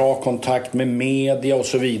sätt, bra kontakt med media och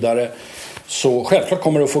så vidare, så självklart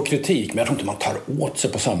kommer du att få kritik, men jag tror inte man tar åt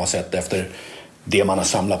sig på samma sätt efter det man har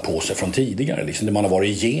samlat på sig från tidigare, liksom det man har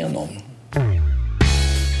varit igenom.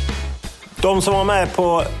 De som var med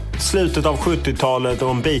på slutet av 70-talet och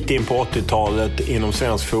en bit in på 80-talet inom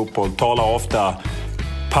svensk fotboll talar ofta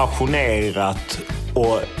passionerat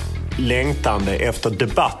och längtande efter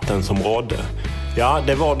debatten som rådde. Ja,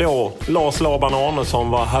 det var då Lars Laban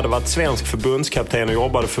Arnesson hade varit svensk förbundskapten och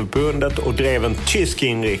jobbade för förbundet och drev en tysk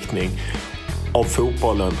inriktning av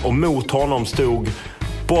fotbollen. Och mot honom stod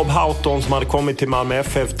Bob Houghton som hade kommit till Malmö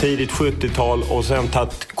FF tidigt 70-tal och sen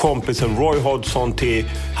tagit kompisen Roy Hodgson till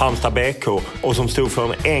Halmstad BK och som stod för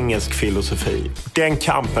en engelsk filosofi. Den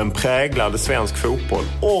kampen präglade svensk fotboll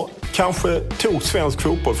och kanske tog svensk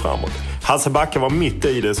fotboll framåt. Hasse Backe var mitt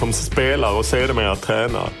i det som spelare och sedermera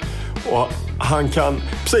tränare. Och han kan,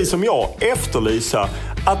 precis som jag, efterlysa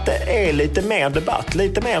att det är lite mer debatt,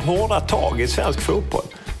 lite mer hårda tag i svensk fotboll.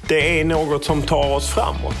 Det är något som tar oss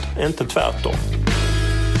framåt, inte tvärtom.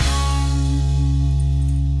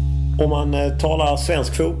 Om man talar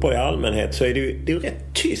svensk fotboll i allmänhet så är det ju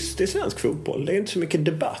rätt tyst i svensk fotboll. Det är inte så mycket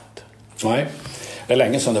debatt. Nej, det är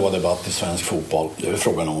länge sedan det var debatt i svensk fotboll. Det är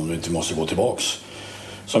frågan om du inte måste gå tillbaks.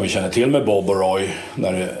 Som vi känner till med Bob och Roy.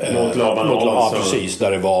 Där, mot Laban precis,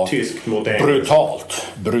 där det var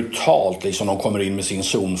brutalt. Liksom de kommer in med sin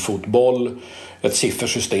zonfotboll. Ett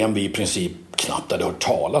siffersystem vi i princip knappt hade hört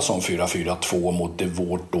talas om. 4-4-2 mot det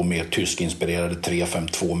vårt då med tyskinspirerade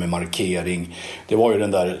 3-5-2 med markering. Det var ju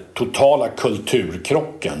den där totala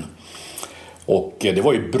kulturkrocken. Och det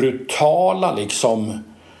var ju brutala liksom,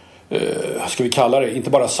 ska vi kalla det, inte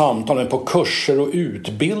bara samtal men på kurser och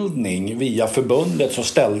utbildning via förbundet så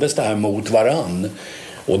ställdes det här mot varann.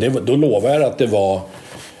 Och då lovar jag att det var,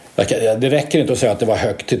 det räcker inte att säga att det var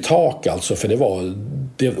högt till tak alltså, för det var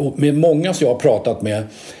med många som jag har pratat med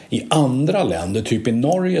i andra länder, typ i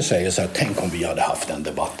Norge, säger så här: tänk om vi hade haft den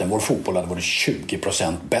debatten, vår fotboll hade varit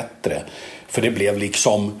 20% bättre. För det blev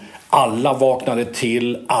liksom, alla vaknade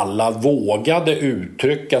till, alla vågade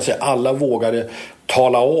uttrycka sig, alla vågade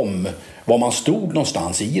tala om var man stod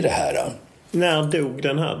någonstans i det här. När dog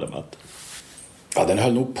den här debatten? Ja, den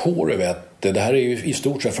höll nog på, du vet. Det här är ju i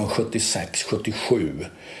stort sett från 76-77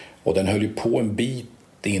 och den höll ju på en bit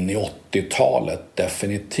in i 80-talet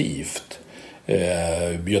definitivt.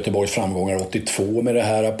 Göteborgs framgångar 82 med det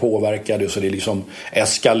här påverkade, så det liksom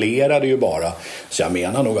eskalerade ju bara. Så jag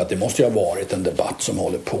menar nog att det måste ju ha varit en debatt som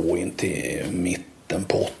håller på in till mitten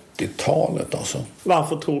på 80-talet alltså.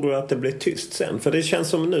 Varför tror du att det blev tyst sen? För det känns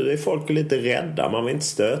som nu är folk lite rädda, man vill inte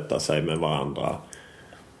stöta sig med varandra.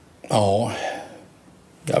 Ja,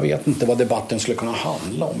 jag vet inte vad debatten skulle kunna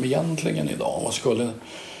handla om egentligen idag. Vad skulle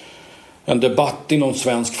en debatt inom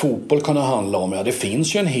svensk fotboll kunna handla om? Ja, det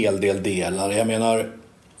finns ju en hel del delar. Jag menar,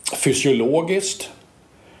 fysiologiskt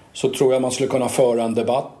så tror jag man skulle kunna föra en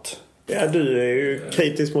debatt. Ja, du är ju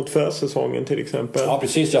kritisk mot försäsongen till exempel. Ja,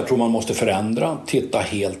 precis. Jag tror man måste förändra. Titta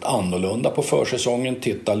helt annorlunda på försäsongen.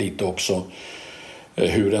 Titta lite också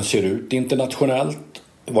hur den ser ut internationellt.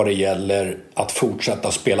 Vad det gäller att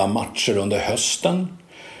fortsätta spela matcher under hösten.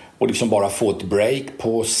 Och liksom bara få ett break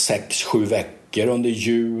på 6-7 veckor under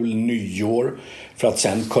jul, nyår. För att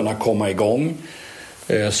sen kunna komma igång.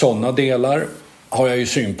 Sådana delar har jag ju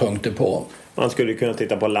synpunkter på. Man skulle kunna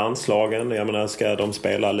titta på landslagen. Jag menar, ska de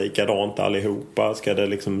spela likadant allihopa? Ska det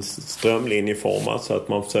liksom strömlinjeformas så att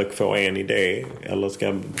man försöker få en idé? Eller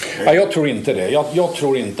ska... Ja, jag tror inte det. Jag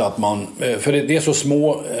tror inte att man... För det är så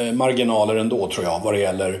små marginaler ändå, tror jag, vad det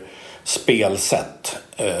gäller spelsätt.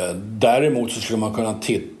 Däremot så skulle man kunna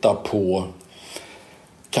titta på...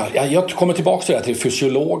 Jag kommer tillbaka till det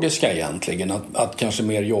fysiologiska egentligen. Att kanske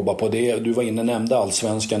mer jobba på det. Du var inne och nämnde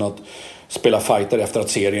allsvenskan, att spela fighter efter att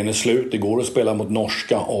serien är slut. Det går att spela mot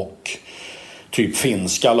norska och typ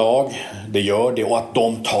finska lag. Det gör det, och att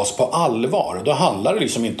de tas på allvar. Då handlar det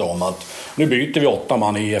liksom inte om att nu byter vi 8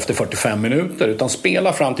 man efter 45 minuter. Utan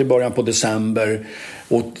spela fram till början på december.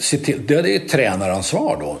 Och se till, det är ett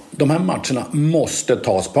tränaransvar då. De här matcherna måste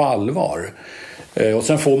tas på allvar. Och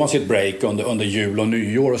sen får man sitt break under jul och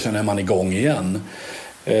nyår och sen är man igång igen.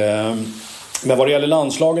 Men vad det gäller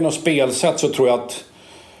landslagen och spelsätt så tror jag att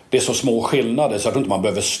det är så små skillnader så jag tror inte man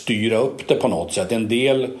behöver styra upp det på något sätt. En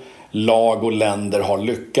del lag och länder har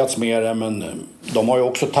lyckats med det, men de har ju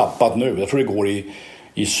också tappat nu. Jag tror det går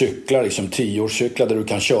i cyklar, liksom 10-årscyklar där du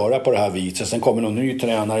kan köra på det här viset. Sen kommer någon ny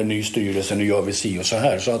tränare, ny styrelse, nu gör vi si och så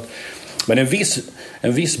här. Så att, men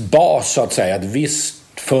en viss bas så att säga, ett visst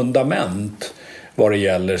fundament vad det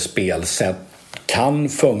gäller spelsätt kan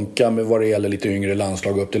funka med vad det gäller lite yngre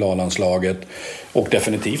landslag upp till A-landslaget, och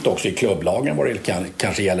definitivt också i klubblagen vad det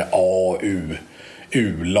kanske gäller A,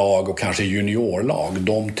 U-lag och kanske juniorlag,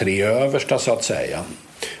 de 3 översta så att säga.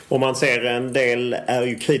 Och man ser en del är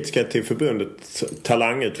ju kritiska till förbundets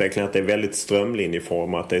talangutveckling, att det är väldigt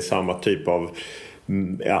strömlinjeformat, att det är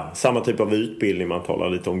samma typ av utbildning, man talar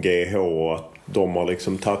lite om GH och att de har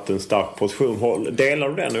liksom tagit en stark position. Delar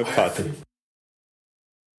du den uppfattningen?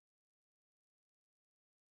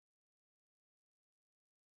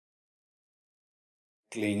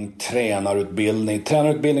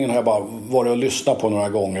 Tränarutbildningen har jag bara varit och lyssnat på några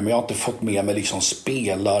gånger, men jag har inte fått med mig liksom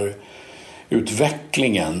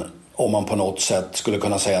spelarutvecklingen, om man på något sätt skulle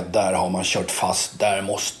kunna säga att där har man kört fast, där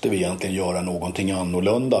måste vi egentligen göra någonting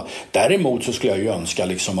annorlunda. Däremot så skulle jag ju önska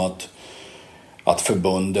liksom att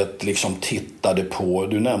förbundet liksom tittade på,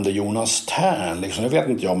 du nämnde Jonas Tern liksom. Jag vet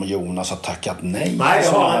inte om Jonas har tackat nej. Nej,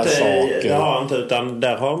 det har inte, utan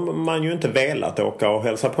där har man ju inte velat åka och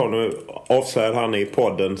hälsa på. Nu avslöjade han i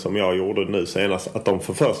podden som jag gjorde nu senast att de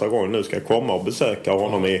för första gången nu ska komma och besöka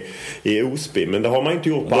honom i Osby, men det har man inte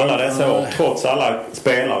gjort på alla dessa år, trots alla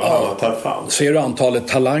spelare han har tagit fram. Ser du antalet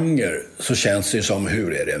talanger så känns det som,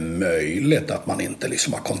 hur är det möjligt att man inte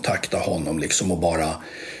liksom har kontaktat honom liksom och bara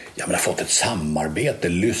fått ett samarbete,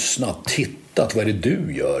 lyssnat, tittat, vad är det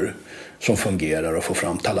du gör som fungerar och får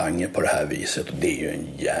fram talanger på det här viset. Och det är ju en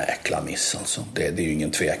jäkla miss alltså. Det är ju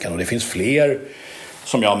ingen tvekan. Och det finns fler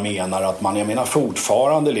som jag menar att jag menar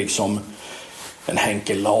fortfarande liksom en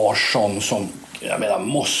Henke Larsson som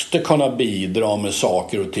måste kunna bidra med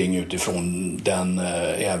saker och ting utifrån den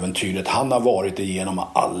äventyret han har varit igenom,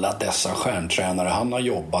 alla dessa stjärntränare han har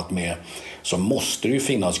jobbat med, så måste det ju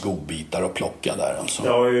finnas godbitar att plocka där. Alltså.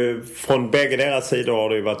 Ja, från bägge deras sidor har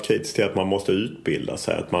det ju varit kritiskt till att man måste utbilda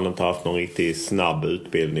sig, att man inte haft någon riktigt snabb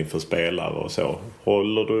utbildning för spelare och så.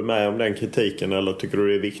 Håller du med om den kritiken, eller tycker du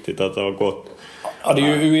det är viktigt att det har gått? Ja, det är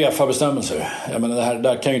ju UEFA-bestämmelser. Jag menar,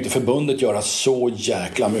 där kan ju inte förbundet göra så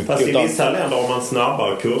jäkla mycket. Fast i vissa länder har man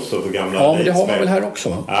snabbare kurser för gamla. Ja, men det har man väl här också,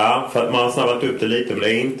 va? Ja, för att man har snabbat upp det lite, men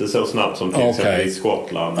det är inte så snabbt som till exempel i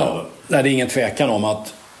Skottland. Ja. Nej, det är ingen tvekan om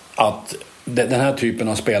att den här typen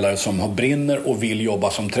av spelare som brinner och vill jobba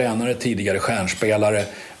som tränare, tidigare stjärnspelare,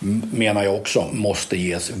 menar jag också måste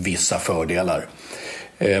ges vissa fördelar.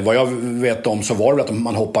 Vad jag vet om så var det att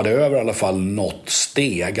man hoppade över i alla fall något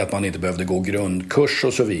steg, att man inte behövde gå grundkurs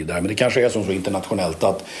och så vidare. Men det kanske är som så internationellt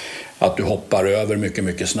att du hoppar över mycket,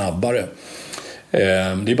 mycket snabbare. Det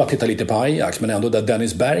är bara att titta lite på Ajax, men ändå där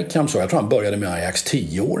Dennis Bergkamp så, jag tror han började med Ajax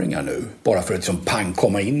 10-åringar nu, bara för att liksom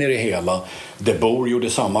komma in i det hela. De Boer gjorde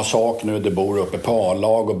samma sak nu, De Boer uppe på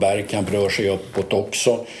A-lag och Bergkamp rör sig uppåt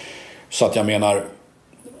också. Så att jag menar,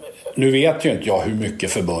 nu vet ju inte jag hur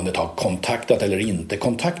mycket förbundet har kontaktat eller inte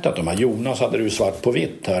kontaktat de här. Jonas hade det ju svart på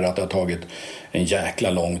vitt här att det har tagit en jäkla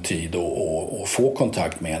lång tid att få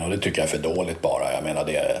kontakt med henne, och det tycker jag är för dåligt bara. Jag menar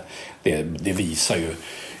det visar ju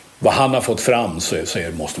vad han har fått fram, så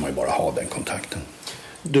måste man ju bara ha den kontakten.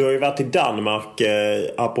 Du har ju varit i Danmark,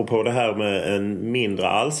 apropå det här med en mindre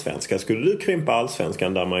allsvenska. Skulle du krympa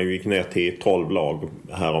allsvenskan där man ju gick ner till 12 lag?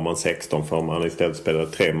 Här har man 16 för man istället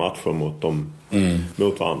spelade 3 matcher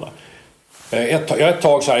mot varandra. Ett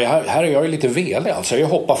tag så här är jag ju lite velig. Alltså jag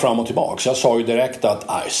hoppar fram och tillbaka. Så jag sa ju direkt att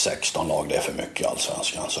 16 lag det är för mycket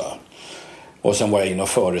allsvenskan. Så. Och sen var jag inne och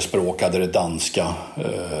förespråkade det danska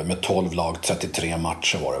med 12 lag, 33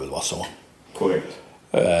 matcher var det väl, var så. Korrekt.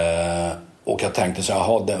 Och jag tänkte så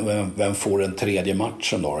här, vem får den tredje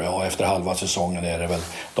matchen då? Ja, efter halva säsongen är det väl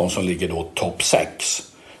de som ligger då topp 6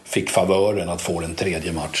 fick favören att få den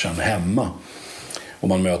tredje matchen hemma. Och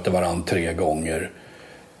man möter varandra 3 gånger.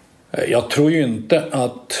 Jag tror ju inte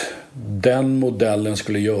att den modellen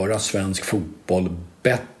skulle göra svensk fotboll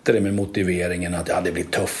bättre med motiveringen att det blir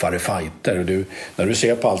tuffare fighter. När du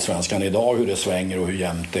ser på allsvenskan idag hur det svänger och hur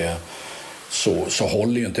jämnt det är, så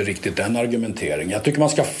håller ju inte riktigt den argumenteringen. Jag tycker man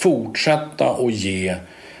ska fortsätta och ge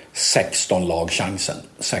 16 lag chansen.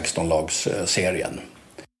 16 lags serien.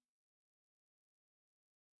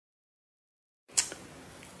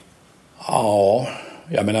 Ja,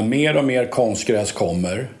 jag menar mer och mer konstgräs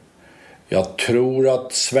kommer. Jag tror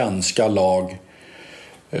att svenska lag,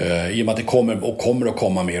 i och med att det kommer att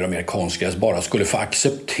komma mer och mer konstgräs, bara skulle få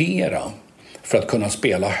acceptera för att kunna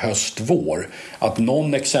spela höst-vår. Att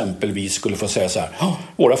någon exempelvis skulle få säga så här: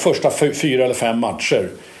 våra första 4 eller 5 matcher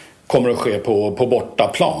kommer att ske på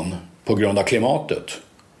bortaplan på grund av klimatet.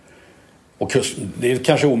 Och det är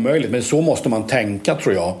kanske omöjligt, men så måste man tänka,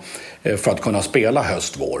 tror jag, för att kunna spela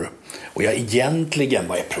höst-vår. Och egentligen,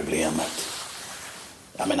 vad är problemet?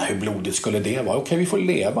 Jag menar, hur blodigt skulle det vara? Okej, vi får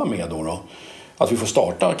leva med då. Att vi får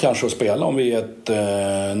starta kanske och spela om vi är ett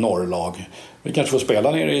norrlag. Vi kanske får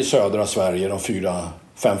spela nere i södra Sverige de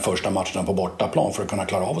 4-5 första matcherna på bortaplan för att kunna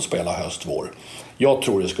klara av att spela höst-vår. Jag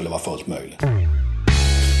tror det skulle vara fullt möjligt.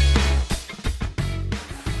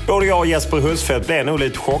 Både jag och Jesper Husfeldt blev nog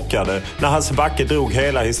lite chockade när Hasse Backe drog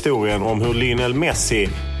hela historien om hur Lionel Messi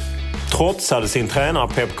trotsade sin tränare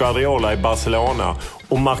Pep Guardiola i Barcelona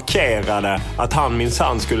och markerade att han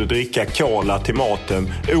minsann skulle dricka cola till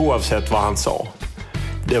maten oavsett vad han sa.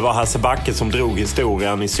 Det var Hasse Backe som drog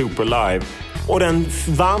historien i Super Live, och den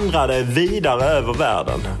vandrade vidare över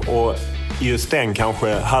världen, och just den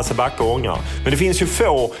kanske Hasse Backe ångrar. Men det finns ju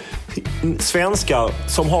få svenskar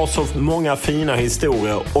som har så många fina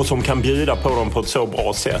historier och som kan bjuda på dem på ett så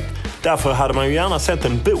bra sätt. Därför hade man ju gärna sett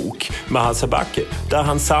en bok med Hasse Backe där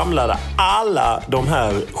han samlade alla de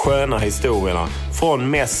här sköna historierna från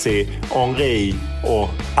Messi, Henri och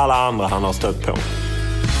alla andra han har stött på.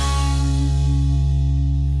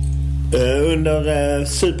 Under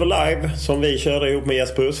Super Live som vi körde ihop med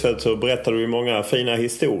Jesper Husfeldt så berättade du många fina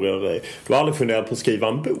historier. Du har aldrig funderat på att skriva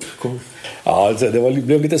en bok? Ja, alltså,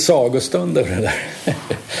 blev lite sagostund över det där.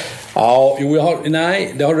 Ja,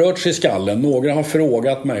 det har rört sig i skallen. Några har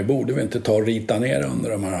frågat mig, borde vi inte ta och rita ner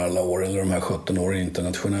under de här alla åren, eller de här 17 åren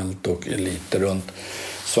internationellt och lite runt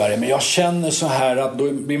Sverige. Men jag känner så här att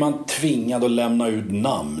då blir man tvingad att lämna ut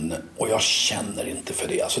namn, och jag känner inte för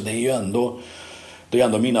det. Alltså det är ju ändå Det är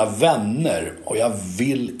ändå mina vänner och jag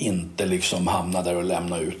vill inte liksom hamna där och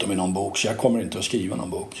lämna ut dem i någon bok. Så jag kommer inte att skriva någon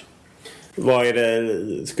bok. Vad är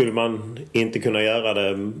det, skulle man inte kunna göra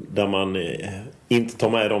det där man inte tar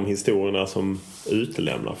med de historierna som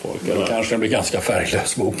utelämnar folk? Då kanske den blir ganska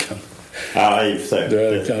färglös, boken. Ja, i och för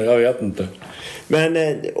sig. Jag vet inte. Men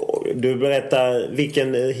du berättar,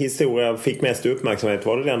 vilken historia fick mest uppmärksamhet?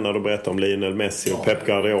 Var det den när du berättade om Lionel Messi och Pep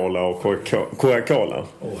Guardiola och Coca-Cola?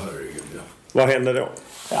 Herregud, ja. Vad hände då?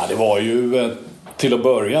 Ja, det var ju, till att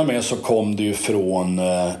börja med så kom det ju från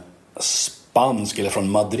spansk eller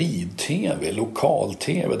från Madrid-tv,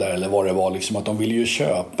 lokal-tv där, eller vad det var, liksom att de ville ju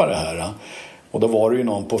köpa det här. Och då var det ju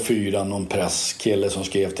någon på 4, någon presskille som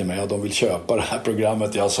skrev till mig att de vill köpa det här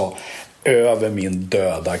programmet. Jag sa, över min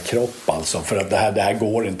döda kropp alltså, för att det här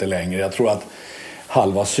går inte längre. Jag tror att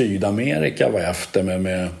halva Sydamerika var efter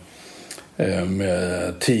med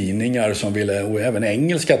tidningar som ville, och även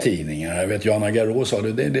engelska tidningar. Jag vet, Johanna Garå sa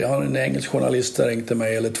det har en engelsk journalist ringt till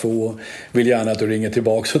mig eller 2, vill gärna att du ringer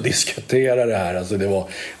tillbaka och diskuterar det här. Alltså det var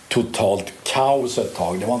totalt kaos ett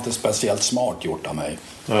tag. Det var inte speciellt smart gjort av mig.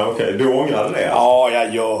 Ja, okej. Du ångrade det? Ja,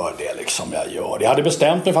 jag gör det liksom. Jag hade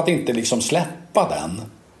bestämt mig för att inte liksom släppa den.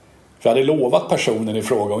 För jag hade lovat personen i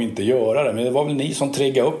fråga att inte göra det. Men det var väl ni som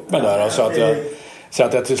triggade upp mig där. Så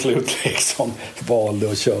att jag till slut liksom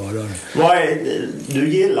valde att köra.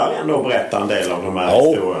 Du gillar ändå att berätta en del av de här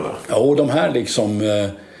historierna? Ja, och de här liksom,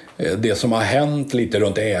 det som har hänt lite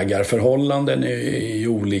runt ägarförhållanden i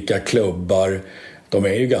olika klubbar, de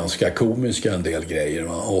är ju ganska komiska en del grejer.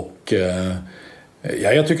 Och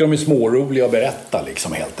jag tycker de är småroliga att berätta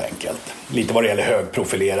liksom, helt enkelt. Lite vad det gäller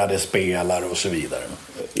högprofilerade spelare och så vidare.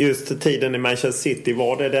 Just tiden i Manchester City,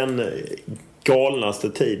 var det den galnaste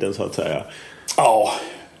tiden så att säga? Ja,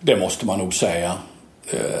 det måste man nog säga.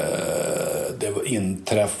 Det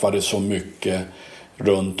inträffade så mycket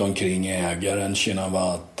runt omkring ägaren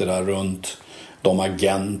Shinawatra, runt de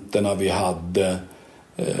agenterna vi hade,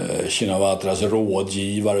 Shinawatras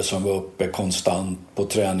rådgivare som var uppe konstant på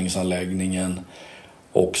träningsanläggningen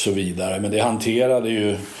och så vidare. Men det hanterade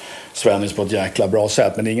ju Svennis på ett jäkla bra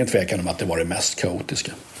sätt, men det är ingen tvekan om att det var det mest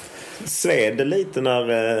kaotiska. Sved det lite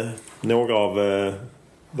när några av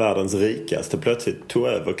världens rikaste plötsligt tog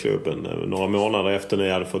över klubben några månader efter ni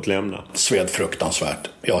hade fått lämna? Sved fruktansvärt.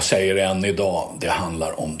 Jag säger det än idag, det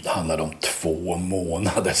handlar om 2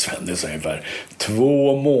 månader, Svennis ungefär.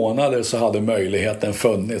 2 månader så hade möjligheten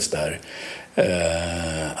funnits där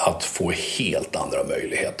att få helt andra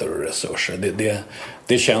möjligheter och resurser.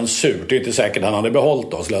 Det känns surt. Det är inte säkert att han hade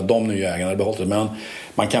behållit oss eller att de nya ägarna hade behållit oss, men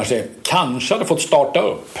man kanske hade fått starta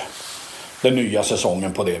upp den nya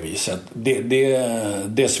säsongen på det viset.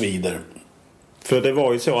 Det svider. För det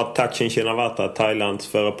var ju så att Thaksin Shinawatra, Thailands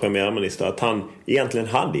förre premiärminister, att han egentligen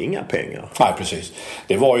hade inga pengar. Nej, precis.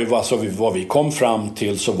 Det var ju vad vi kom fram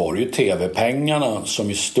till, så var det ju tv-pengarna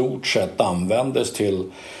som i stort sett användes till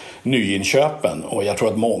nyinköpen. Och jag tror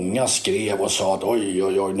att många skrev och sa att oj,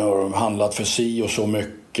 nu har de handlat för si och så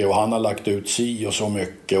mycket och han har lagt ut si och så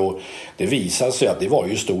mycket. Och det visade sig att det var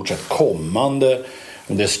ju i stort sett kommande,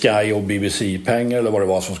 om det är Sky och BBC-pengar eller vad det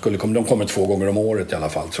var som skulle komma. De kommer 2 gånger om året i alla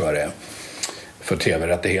fall, tror jag det är, för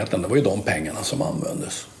tv-rättigheten. Det var ju de pengarna som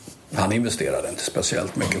användes. Han investerade inte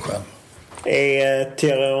speciellt mycket själv.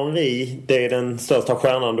 Thierry Henry, det är den största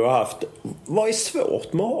stjärnan du har haft. Vad är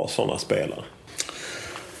svårt med att ha sådana spelare?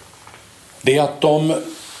 Det är att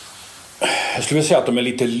jag skulle säga att de är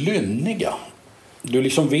lite lynniga. Du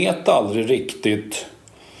liksom vet aldrig riktigt.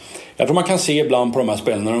 Jag tror man kan se ibland på de här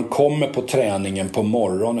spelarna, när de kommer på träningen på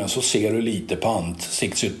morgonen så ser du lite på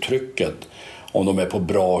ansiktsuttrycket om de är på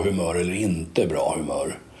bra humör eller inte bra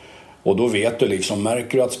humör. Och då vet du liksom,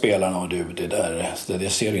 märker du att spelarna, det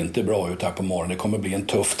ser inte bra ut här på morgonen, det kommer bli en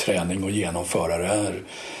tuff träning att genomföra det här.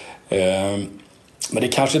 Men det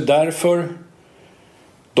är kanske därför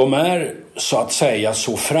de är så att säga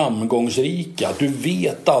så framgångsrika att du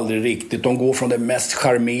vet aldrig riktigt. De går från det mest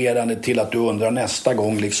charmerande till att du undrar nästa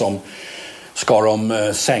gång liksom, ska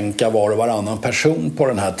de sänka var och varannan person på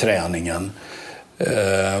den här träningen.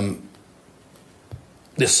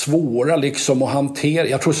 Det svåra liksom att hantera.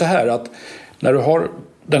 Jag tror så här att när du har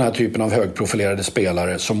den här typen av högprofilerade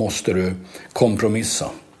spelare så måste du kompromissa.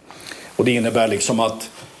 Och det innebär liksom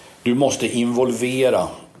att du måste involvera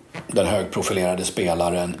den högprofilerade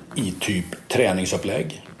spelaren i typ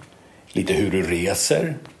träningsupplägg. Lite hur du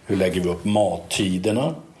reser, hur lägger vi upp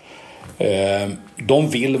mattiderna. De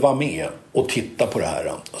vill vara med och titta på det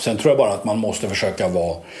här. Sen tror jag bara att man måste försöka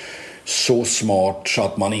vara så smart så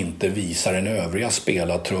att man inte visar den övriga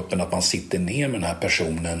spelartruppen att man sitter ner med den här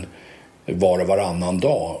personen var och varannan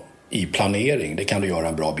dag i planering. Det kan du göra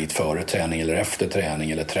en bra bit före träning eller efter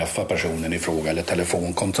träning eller träffa personen i fråga eller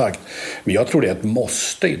telefonkontakt. Men jag tror det är ett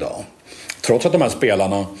måste idag. Trots att de här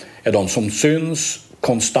spelarna är de som syns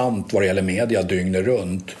konstant vad det gäller media dygnet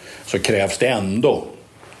runt, så krävs det ändå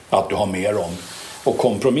att du har med dem och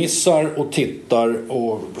kompromissar och tittar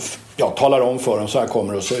och talar om för dem så här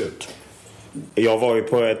kommer det att se ut. Jag var ju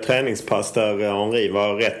på ett träningspass där Henri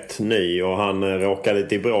var rätt ny och han råkade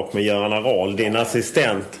lite i bråk med Göran Aral, din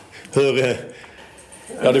assistent. Hur...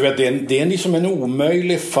 Ja, du vet, det är liksom en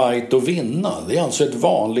omöjlig fight att vinna. Det är alltså ett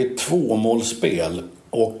vanligt tvåmålsspel.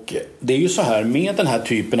 Och det är ju så här, med den här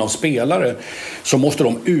typen av spelare så måste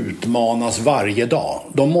de utmanas varje dag.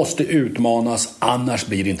 De måste utmanas, annars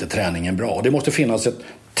blir inte träningen bra. Det måste finnas ett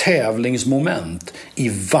tävlingsmoment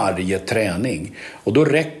i varje träning. Och då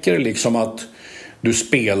räcker det liksom att du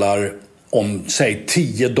spelar om, säg,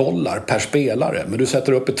 $10 per spelare. Men du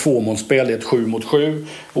sätter upp ett tvåmålsspel i ett 7-mot-7,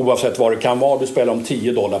 oavsett vad det kan vara. Du spelar om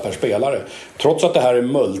 $10 per spelare. Trots att det här är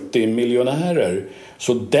multimiljonärer,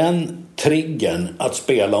 så den triggern att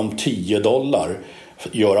spela om $10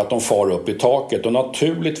 gör att de far upp i taket. Och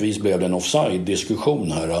naturligtvis blev det en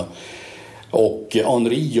offside-diskussion här. Och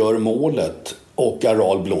Henri gör målet och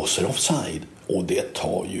Aral blåser offside. Och det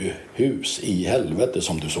tar ju hus i helvete,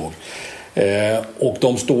 som du såg. Och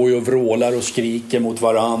de står ju och vrålar och skriker mot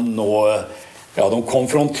varann. Och de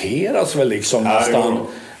konfronteras väl liksom nästan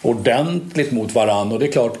ordentligt mot varann. Och det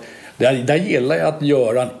är klart, där gillar jag att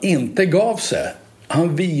Göran inte gav sig.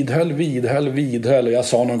 Han vidhöll. Och jag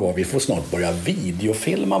sa någon gång, vi får snart börja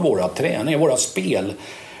videofilma våra träningar, våra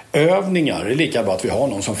spelövningar. Det är lika bra att vi har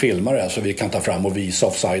någon som filmar det så vi kan ta fram och visa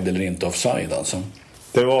offside eller inte offside. Alltså.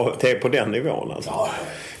 Det är på den nivån alltså. Ja.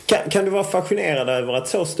 Kan du vara fascinerad över att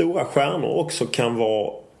så stora stjärnor också kan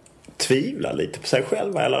tvivla lite på sig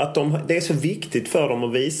själva? Eller att det är så viktigt för dem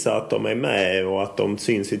att visa att de är med och att de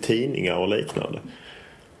syns i tidningar och liknande?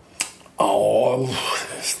 Ja,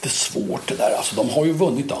 det är svårt det där. Alltså, de har ju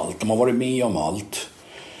vunnit allt. De har varit med om allt.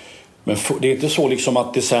 Men det är inte så liksom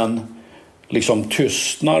att det sen liksom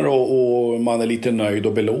tystnar och man är lite nöjd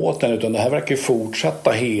och belåten. Utan det här verkar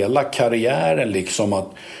fortsätta hela karriären liksom att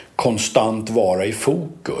konstant vara i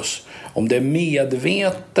fokus. Om det är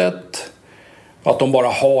medvetet, att de bara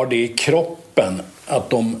har det i kroppen, att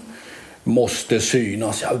de måste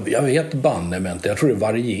synas. Jag vet banne, men jag tror det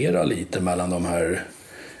varierar lite mellan de här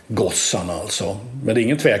gossarna alltså. Men det är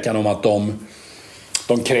ingen tvekan om att de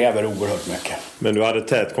kräver oerhört mycket. Men du hade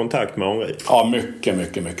tät kontakt med Henri? Ja,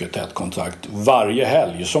 mycket tät kontakt. Varje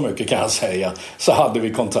helg, så mycket kan jag säga, så hade vi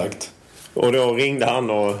kontakt. Och då ringde han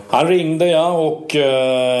och... Han ringde, och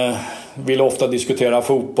ville ofta diskutera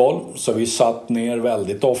fotboll. Så vi satt ner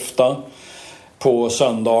väldigt ofta på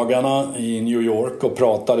söndagarna i New York och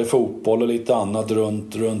pratade fotboll och lite annat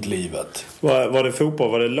runt livet. Var det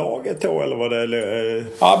fotboll? Var det laget då? Eller var det...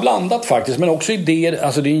 Ja, blandat faktiskt. Men också idéer.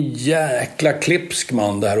 Alltså det är en jäkla klipsk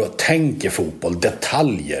man där och tänker fotboll.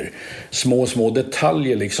 Detaljer. Små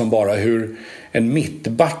detaljer liksom, bara hur en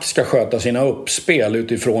mittback ska sköta sina uppspel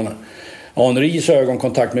utifrån Henris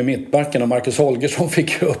ögonkontakt med mittbacken. Och Marcus Holgersson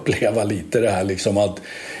fick uppleva lite det här liksom att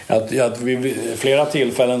vid flera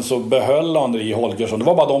tillfällen så behöll Henri Holgersson. Det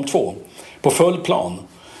var bara de två på full plan.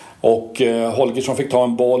 Och Holgersson fick ta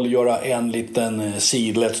en boll, göra en liten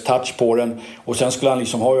sidlets touch på den. Och sen skulle han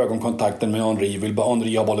liksom ha ögonkontakten med Henri. Vill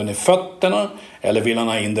Henri ha bollen i fötterna eller vill han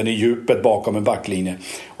ha in den i djupet bakom en backlinje?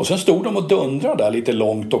 Och sen stod de och dundrade där lite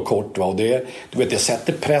långt och kort. Va? Och det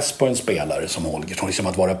sätter press på en spelare som Holgersson. Liksom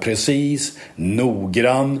att vara precis,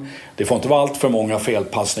 noggrann. Det får inte vara allt för många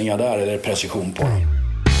felpassningar där eller precision på dem.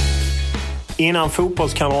 Innan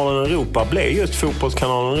Fotbollskanalen Europa blev just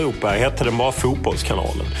Fotbollskanalen Europa hette den bara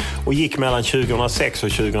Fotbollskanalen och gick mellan 2006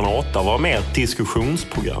 och 2008 var mer ett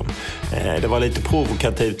diskussionsprogram. Det var lite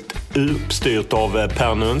provokativt uppstyrt av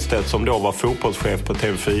Per Nunstedt som då var fotbollschef på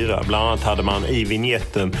TV4. Bland annat hade man i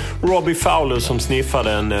vignetten Robbie Fowler som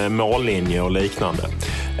sniffade en mållinje och liknande.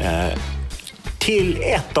 Till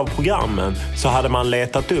ett av programmen så hade man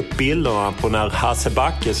letat upp bilderna på när Hasse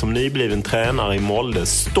Backe som nybliven tränare i Molde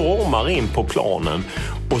stormar in på planen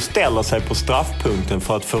och ställer sig på straffpunkten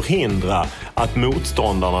för att förhindra att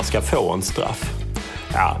motståndarna ska få en straff.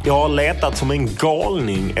 Ja, jag har letat som en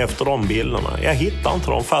galning efter de bilderna. Jag hittar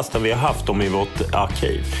inte dem fastän vi har haft dem i vårt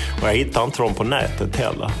arkiv. Och jag hittar inte dem på nätet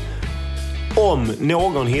heller. Om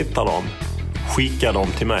någon hittar dem, skicka dem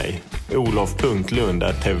till mig.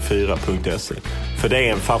 olof.lund@tv4.se. För det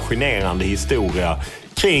är en fascinerande historia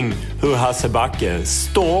kring hur Hasse Backe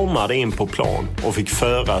stormade in på plan och fick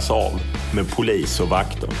föras av med polis och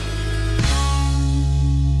vakter.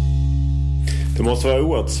 Det måste vara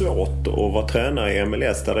oerhört svårt att vara tränare i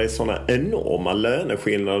MLS där det är sådana enorma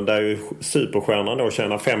löneskillnader där ju superstjärnan då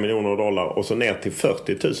tjänar $5 miljoner och så ner till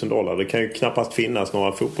 $40,000. Det kan ju knappast finnas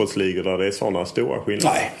några fotbollsligor där det är sådana stora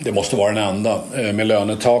skillnader. Nej, det måste vara den enda med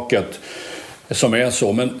lönetaket som är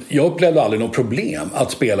så. Men jag upplevde aldrig något problem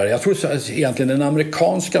att spelare. Jag tror egentligen den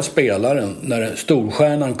amerikanska spelaren när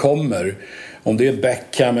storstjärnan kommer, om det är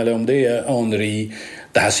Beckham eller om det är Henry,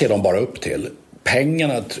 det här ser de bara upp till.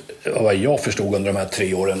 Pengarna, vad jag förstod under de här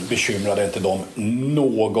 3 åren, bekymrade inte de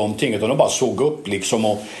någonting, utan de bara såg upp liksom,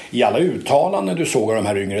 och i alla uttalanden du såg av de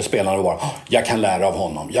här yngre spelarna var jag kan lära av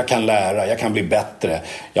honom, jag kan bli bättre,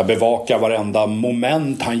 jag bevakar varenda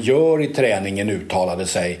moment han gör i träningen, uttalade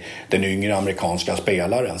sig den yngre amerikanska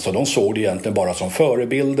spelaren. Så de såg det egentligen bara som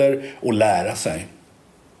förebilder och lära sig.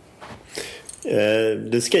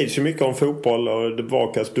 Det skrivs ju mycket om fotboll och det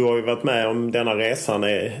bevakas. Du har ju varit med om denna resan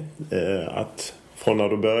att från när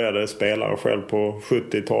du började spela själv på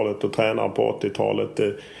 70-talet och tränare på 80-talet.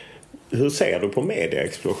 Hur ser du på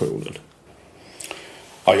medieexplosionen?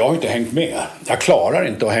 Ja, jag har inte hängt med. Jag klarar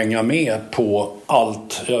inte att hänga med på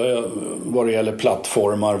allt vad det gäller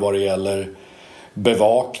plattformar, vad det gäller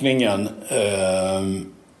bevakningen.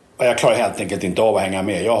 Jag klarar helt enkelt inte av att hänga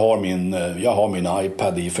med. Jag har min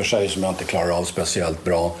iPad i för sig som jag inte klarar av speciellt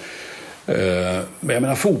bra. Men jag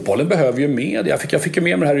menar, fotbollen behöver ju media. Jag fick ju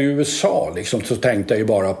med mig det här i USA. Liksom, så tänkte jag ju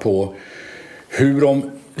bara på hur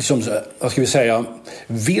de, liksom, vad ska vi säga,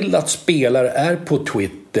 vill att spelare är på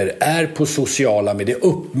Twitter, är på sociala medier,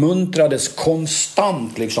 uppmuntrades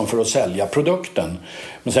konstant liksom, för att sälja produkten.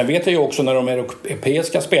 Men sen vet jag ju också när de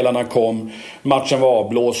europeiska spelarna kom, matchen var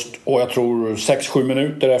avblåst och jag tror 6-7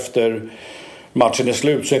 minuter efter matchen är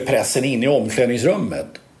slut så är pressen inne i omklädningsrummet.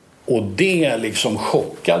 Och det liksom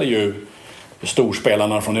chockade ju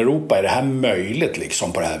storspelarna från Europa. Är det här möjligt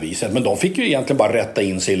liksom på det här viset? Men de fick ju egentligen bara rätta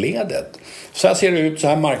in sig i ledet. Så här ser det ut, så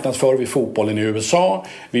här marknadsför vi fotbollen i USA.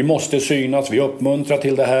 Vi måste synas, vi uppmuntrar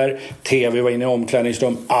till det här. TV var inne i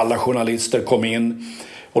omklädningsrum, alla journalister kom in.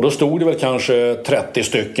 Och då stod det väl kanske 30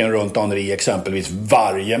 stycken runt Henry exempelvis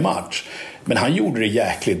varje match. Men han gjorde det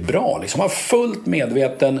jäkligt bra. Liksom. Han var fullt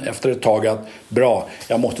medveten efter ett tag att bra,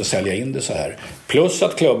 jag måste sälja in det så här. Plus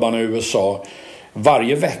att klubbarna i USA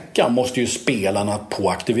varje vecka måste ju spelarna på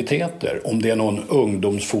aktiviteter. Om det är någon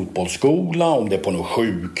ungdomsfotbollsskola, om det är på något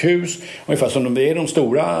sjukhus. Ungefär som det är de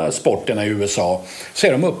stora sporterna i USA så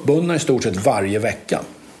är de uppbundna i stort sett varje vecka.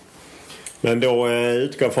 Men då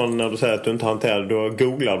utgår från när du säger att du inte hanterar, då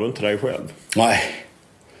googlar du inte dig själv? Nej.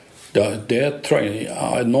 Det tror jag,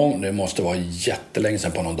 det måste vara jättelänge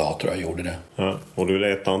sedan på någon dator jag gjorde det. Ja, och du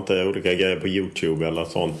letar inte olika grejer på YouTube eller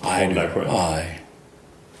sånt? Nej, dig själv? Nej.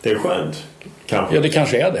 Det är skönt, kanske. Ja, det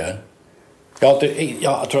kanske är det.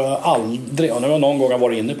 Jag tror jag aldrig, och nu har någon gång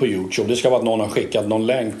varit inne på YouTube, det ska vara att någon har skickat någon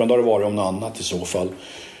länk, men då har det varit om något annat i så fall.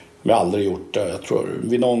 Men jag har aldrig gjort det. Jag tror,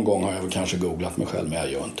 vid någon gång har jag väl kanske googlat mig själv, men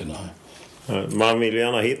jag gör inte det. Man vill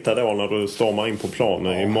gärna hitta då när du stormar in på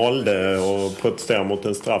planen i Molde och protesterar mot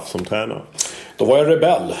en straff som tränare. Då var jag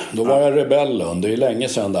rebell. Det är länge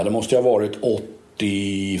sedan där. Det måste ju ha varit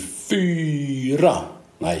 84.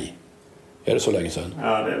 Nej. Är det så länge sedan? Ja,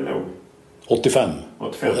 det är nog. 85.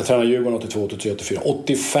 Jag tränade Djurgården 82, 83, 84.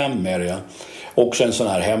 85 är det. Också en sån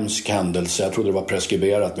här hemsk händelse. Jag trodde det var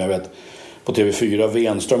preskriberat, men jag vet på TV4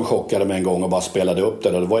 Wenström chockade mig en gång och bara spelade upp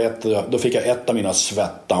det. Då fick jag ett av mina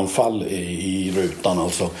svettanfall i rutan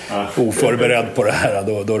alltså. Oförberedd på det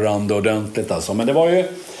här. Då rann det ordentligt alltså. Men det var ju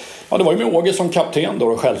med Åge som kapten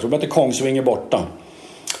då. Självklart hette Kongsvinger borta.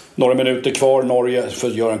 Några minuter kvar. Norge, för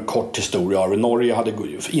att göra en kort historia. Norge hade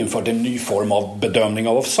infört en ny form av bedömning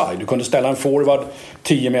av offside. Du kunde ställa en forward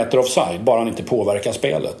 10 meter offside, bara han inte påverkar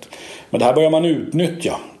spelet. Men det här börjar man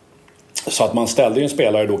utnyttja. Så att man ställde en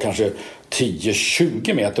spelare då kanske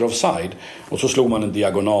 10-20 meter offside. Och så slog man en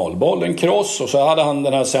diagonalboll, en cross. Och så hade han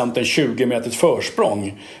den här centern 20 meters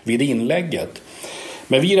försprång vid inlägget.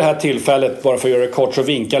 Men vid det här tillfället, bara för att göra det kort, så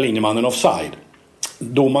vinkar linjemannen offside.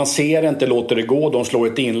 Då man ser inte, låter det gå. De slår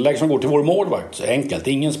ett inlägg som går till vår målvakt. Så enkelt,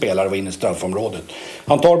 ingen spelare var inne i straffområdet.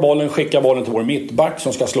 Han tar bollen, skickar bollen till vår mittback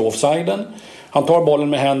som ska slå offsiden. Han tar bollen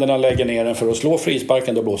med händerna, lägger ner den för att slå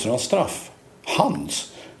frisparken. Då blåser han straff. Hans.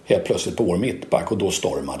 Helt plötsligt på vår mittback, och då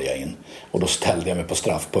stormade jag in. Och då ställde jag mig på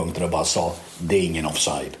straffpunkten och bara sa, det är ingen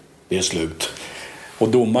offside. Det är slut. Och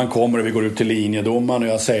domaren kommer och vi går ut till linjedomaren och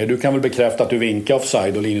jag säger, du kan väl bekräfta att du vinkar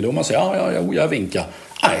offside? Och linjedomaren säger, ja, jag vinkar.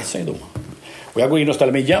 Nej, säger domaren. Och jag går in och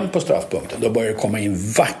ställer mig igen på straffpunkten. Då börjar det komma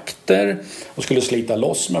in vakter och skulle slita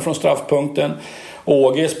loss mig från straffpunkten.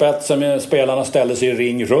 Åge i spetsen med spelarna ställde sig i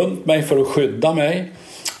ring runt mig för att skydda mig.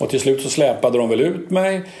 Och till slut så släpade de väl ut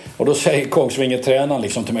mig. Och då säger Kongsvinger-tränaren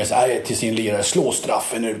liksom till mig så här, till sin lirare, slå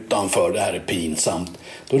straffen utanför, det här är pinsamt.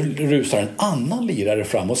 Då rusar en annan lirare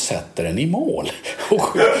fram och sätter den i mål.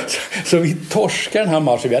 Så vi torskar den här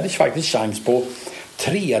matchen. Vi hade faktiskt chans på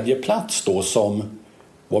 3:e plats då, som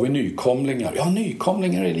var vi nykomlingar. Ja,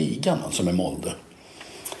 nykomlingar i ligan alltså med Molde.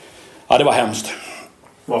 Ja, det var hemskt.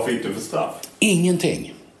 Vad fick du för straff?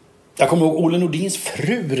 Ingenting. Jag kommer ihåg Olle Nordins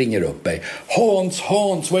fru ringer upp mig. Hans,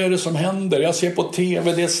 vad är det som händer? Jag ser på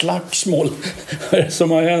tv, det är slagsmål. Vad är det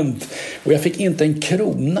som har hänt? Och jag fick inte en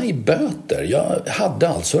krona i böter. Jag hade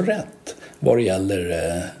alltså rätt vad det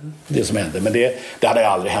gäller det som hände. Men det hade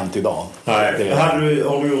aldrig hänt idag. Nej.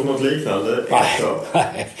 Har du gjort något liknande?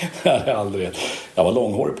 Nej, det hade aldrig. Jag var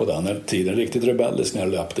långhårig på den tiden. Riktigt rebellisk när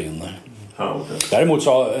jag löpte in. Ja, okay. Däremot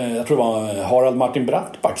så, jag tror det var Harald Martin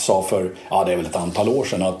Brattbakk sa för, det är väl ett antal år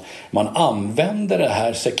sedan, att man använder den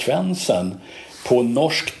här sekvensen på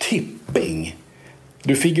Norsk Tipping.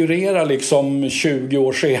 Du figurerar liksom 20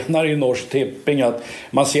 år senare i Norsk Tipping, att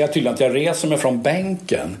man ser tydligen att jag reser mig från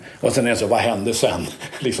bänken och sen är det så, vad hände sen?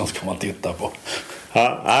 Liksom ska man titta på.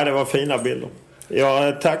 Ja, det var fina bilder.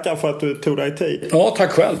 Jag tackar för att du tog dig tid. Ja,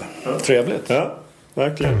 tack själv. Ja. Trevligt. Ja,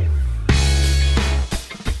 verkligen.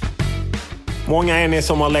 Många är ni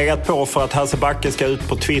som har legat på för att Hasse Backe ska ut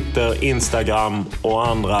på Twitter, Instagram och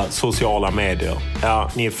andra sociala medier.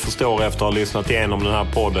 Ja, ni förstår efter att ha lyssnat igenom den här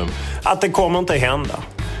podden att det kommer inte hända.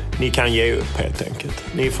 Ni kan ge upp helt enkelt.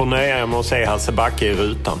 Ni får nöja er med att se Hasse Backe i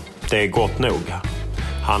rutan. Det är gott nog.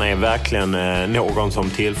 Han är verkligen någon som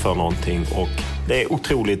tillför någonting och det är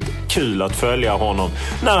otroligt kul att följa honom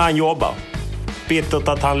när han jobbar. Bittert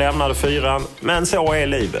att han lämnade 4:an, men så är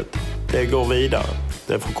livet. Det går vidare.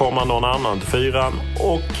 Det får komma någon annan till 4:an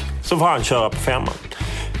och så får han köra på 5:an.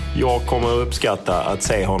 Jag kommer att uppskatta att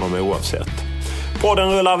se honom oavsett.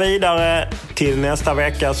 Podden rullar vidare. Till nästa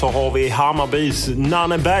vecka så har vi Hammarbys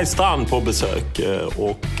Nanne Bergstrand på besök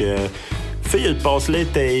och fördjupar oss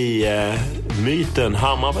lite i myten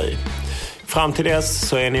Hammarby. Fram till dess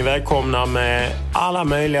så är ni välkomna med alla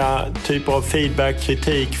möjliga typer av feedback,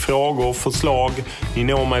 kritik, frågor, förslag. Ni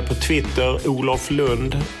når mig på Twitter, Olof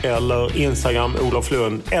Lund, eller Instagram, Olof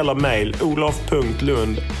Lund, eller mail,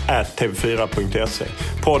 olof.lund@tv4.se.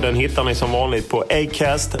 Podden hittar ni som vanligt på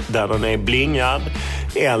Acast, där den är blingad,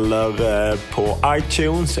 eller på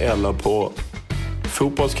iTunes, eller på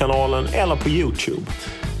Fotbollskanalen, eller på YouTube.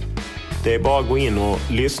 Det är bara att gå in och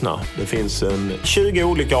lyssna. Det finns 20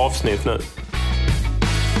 olika avsnitt nu.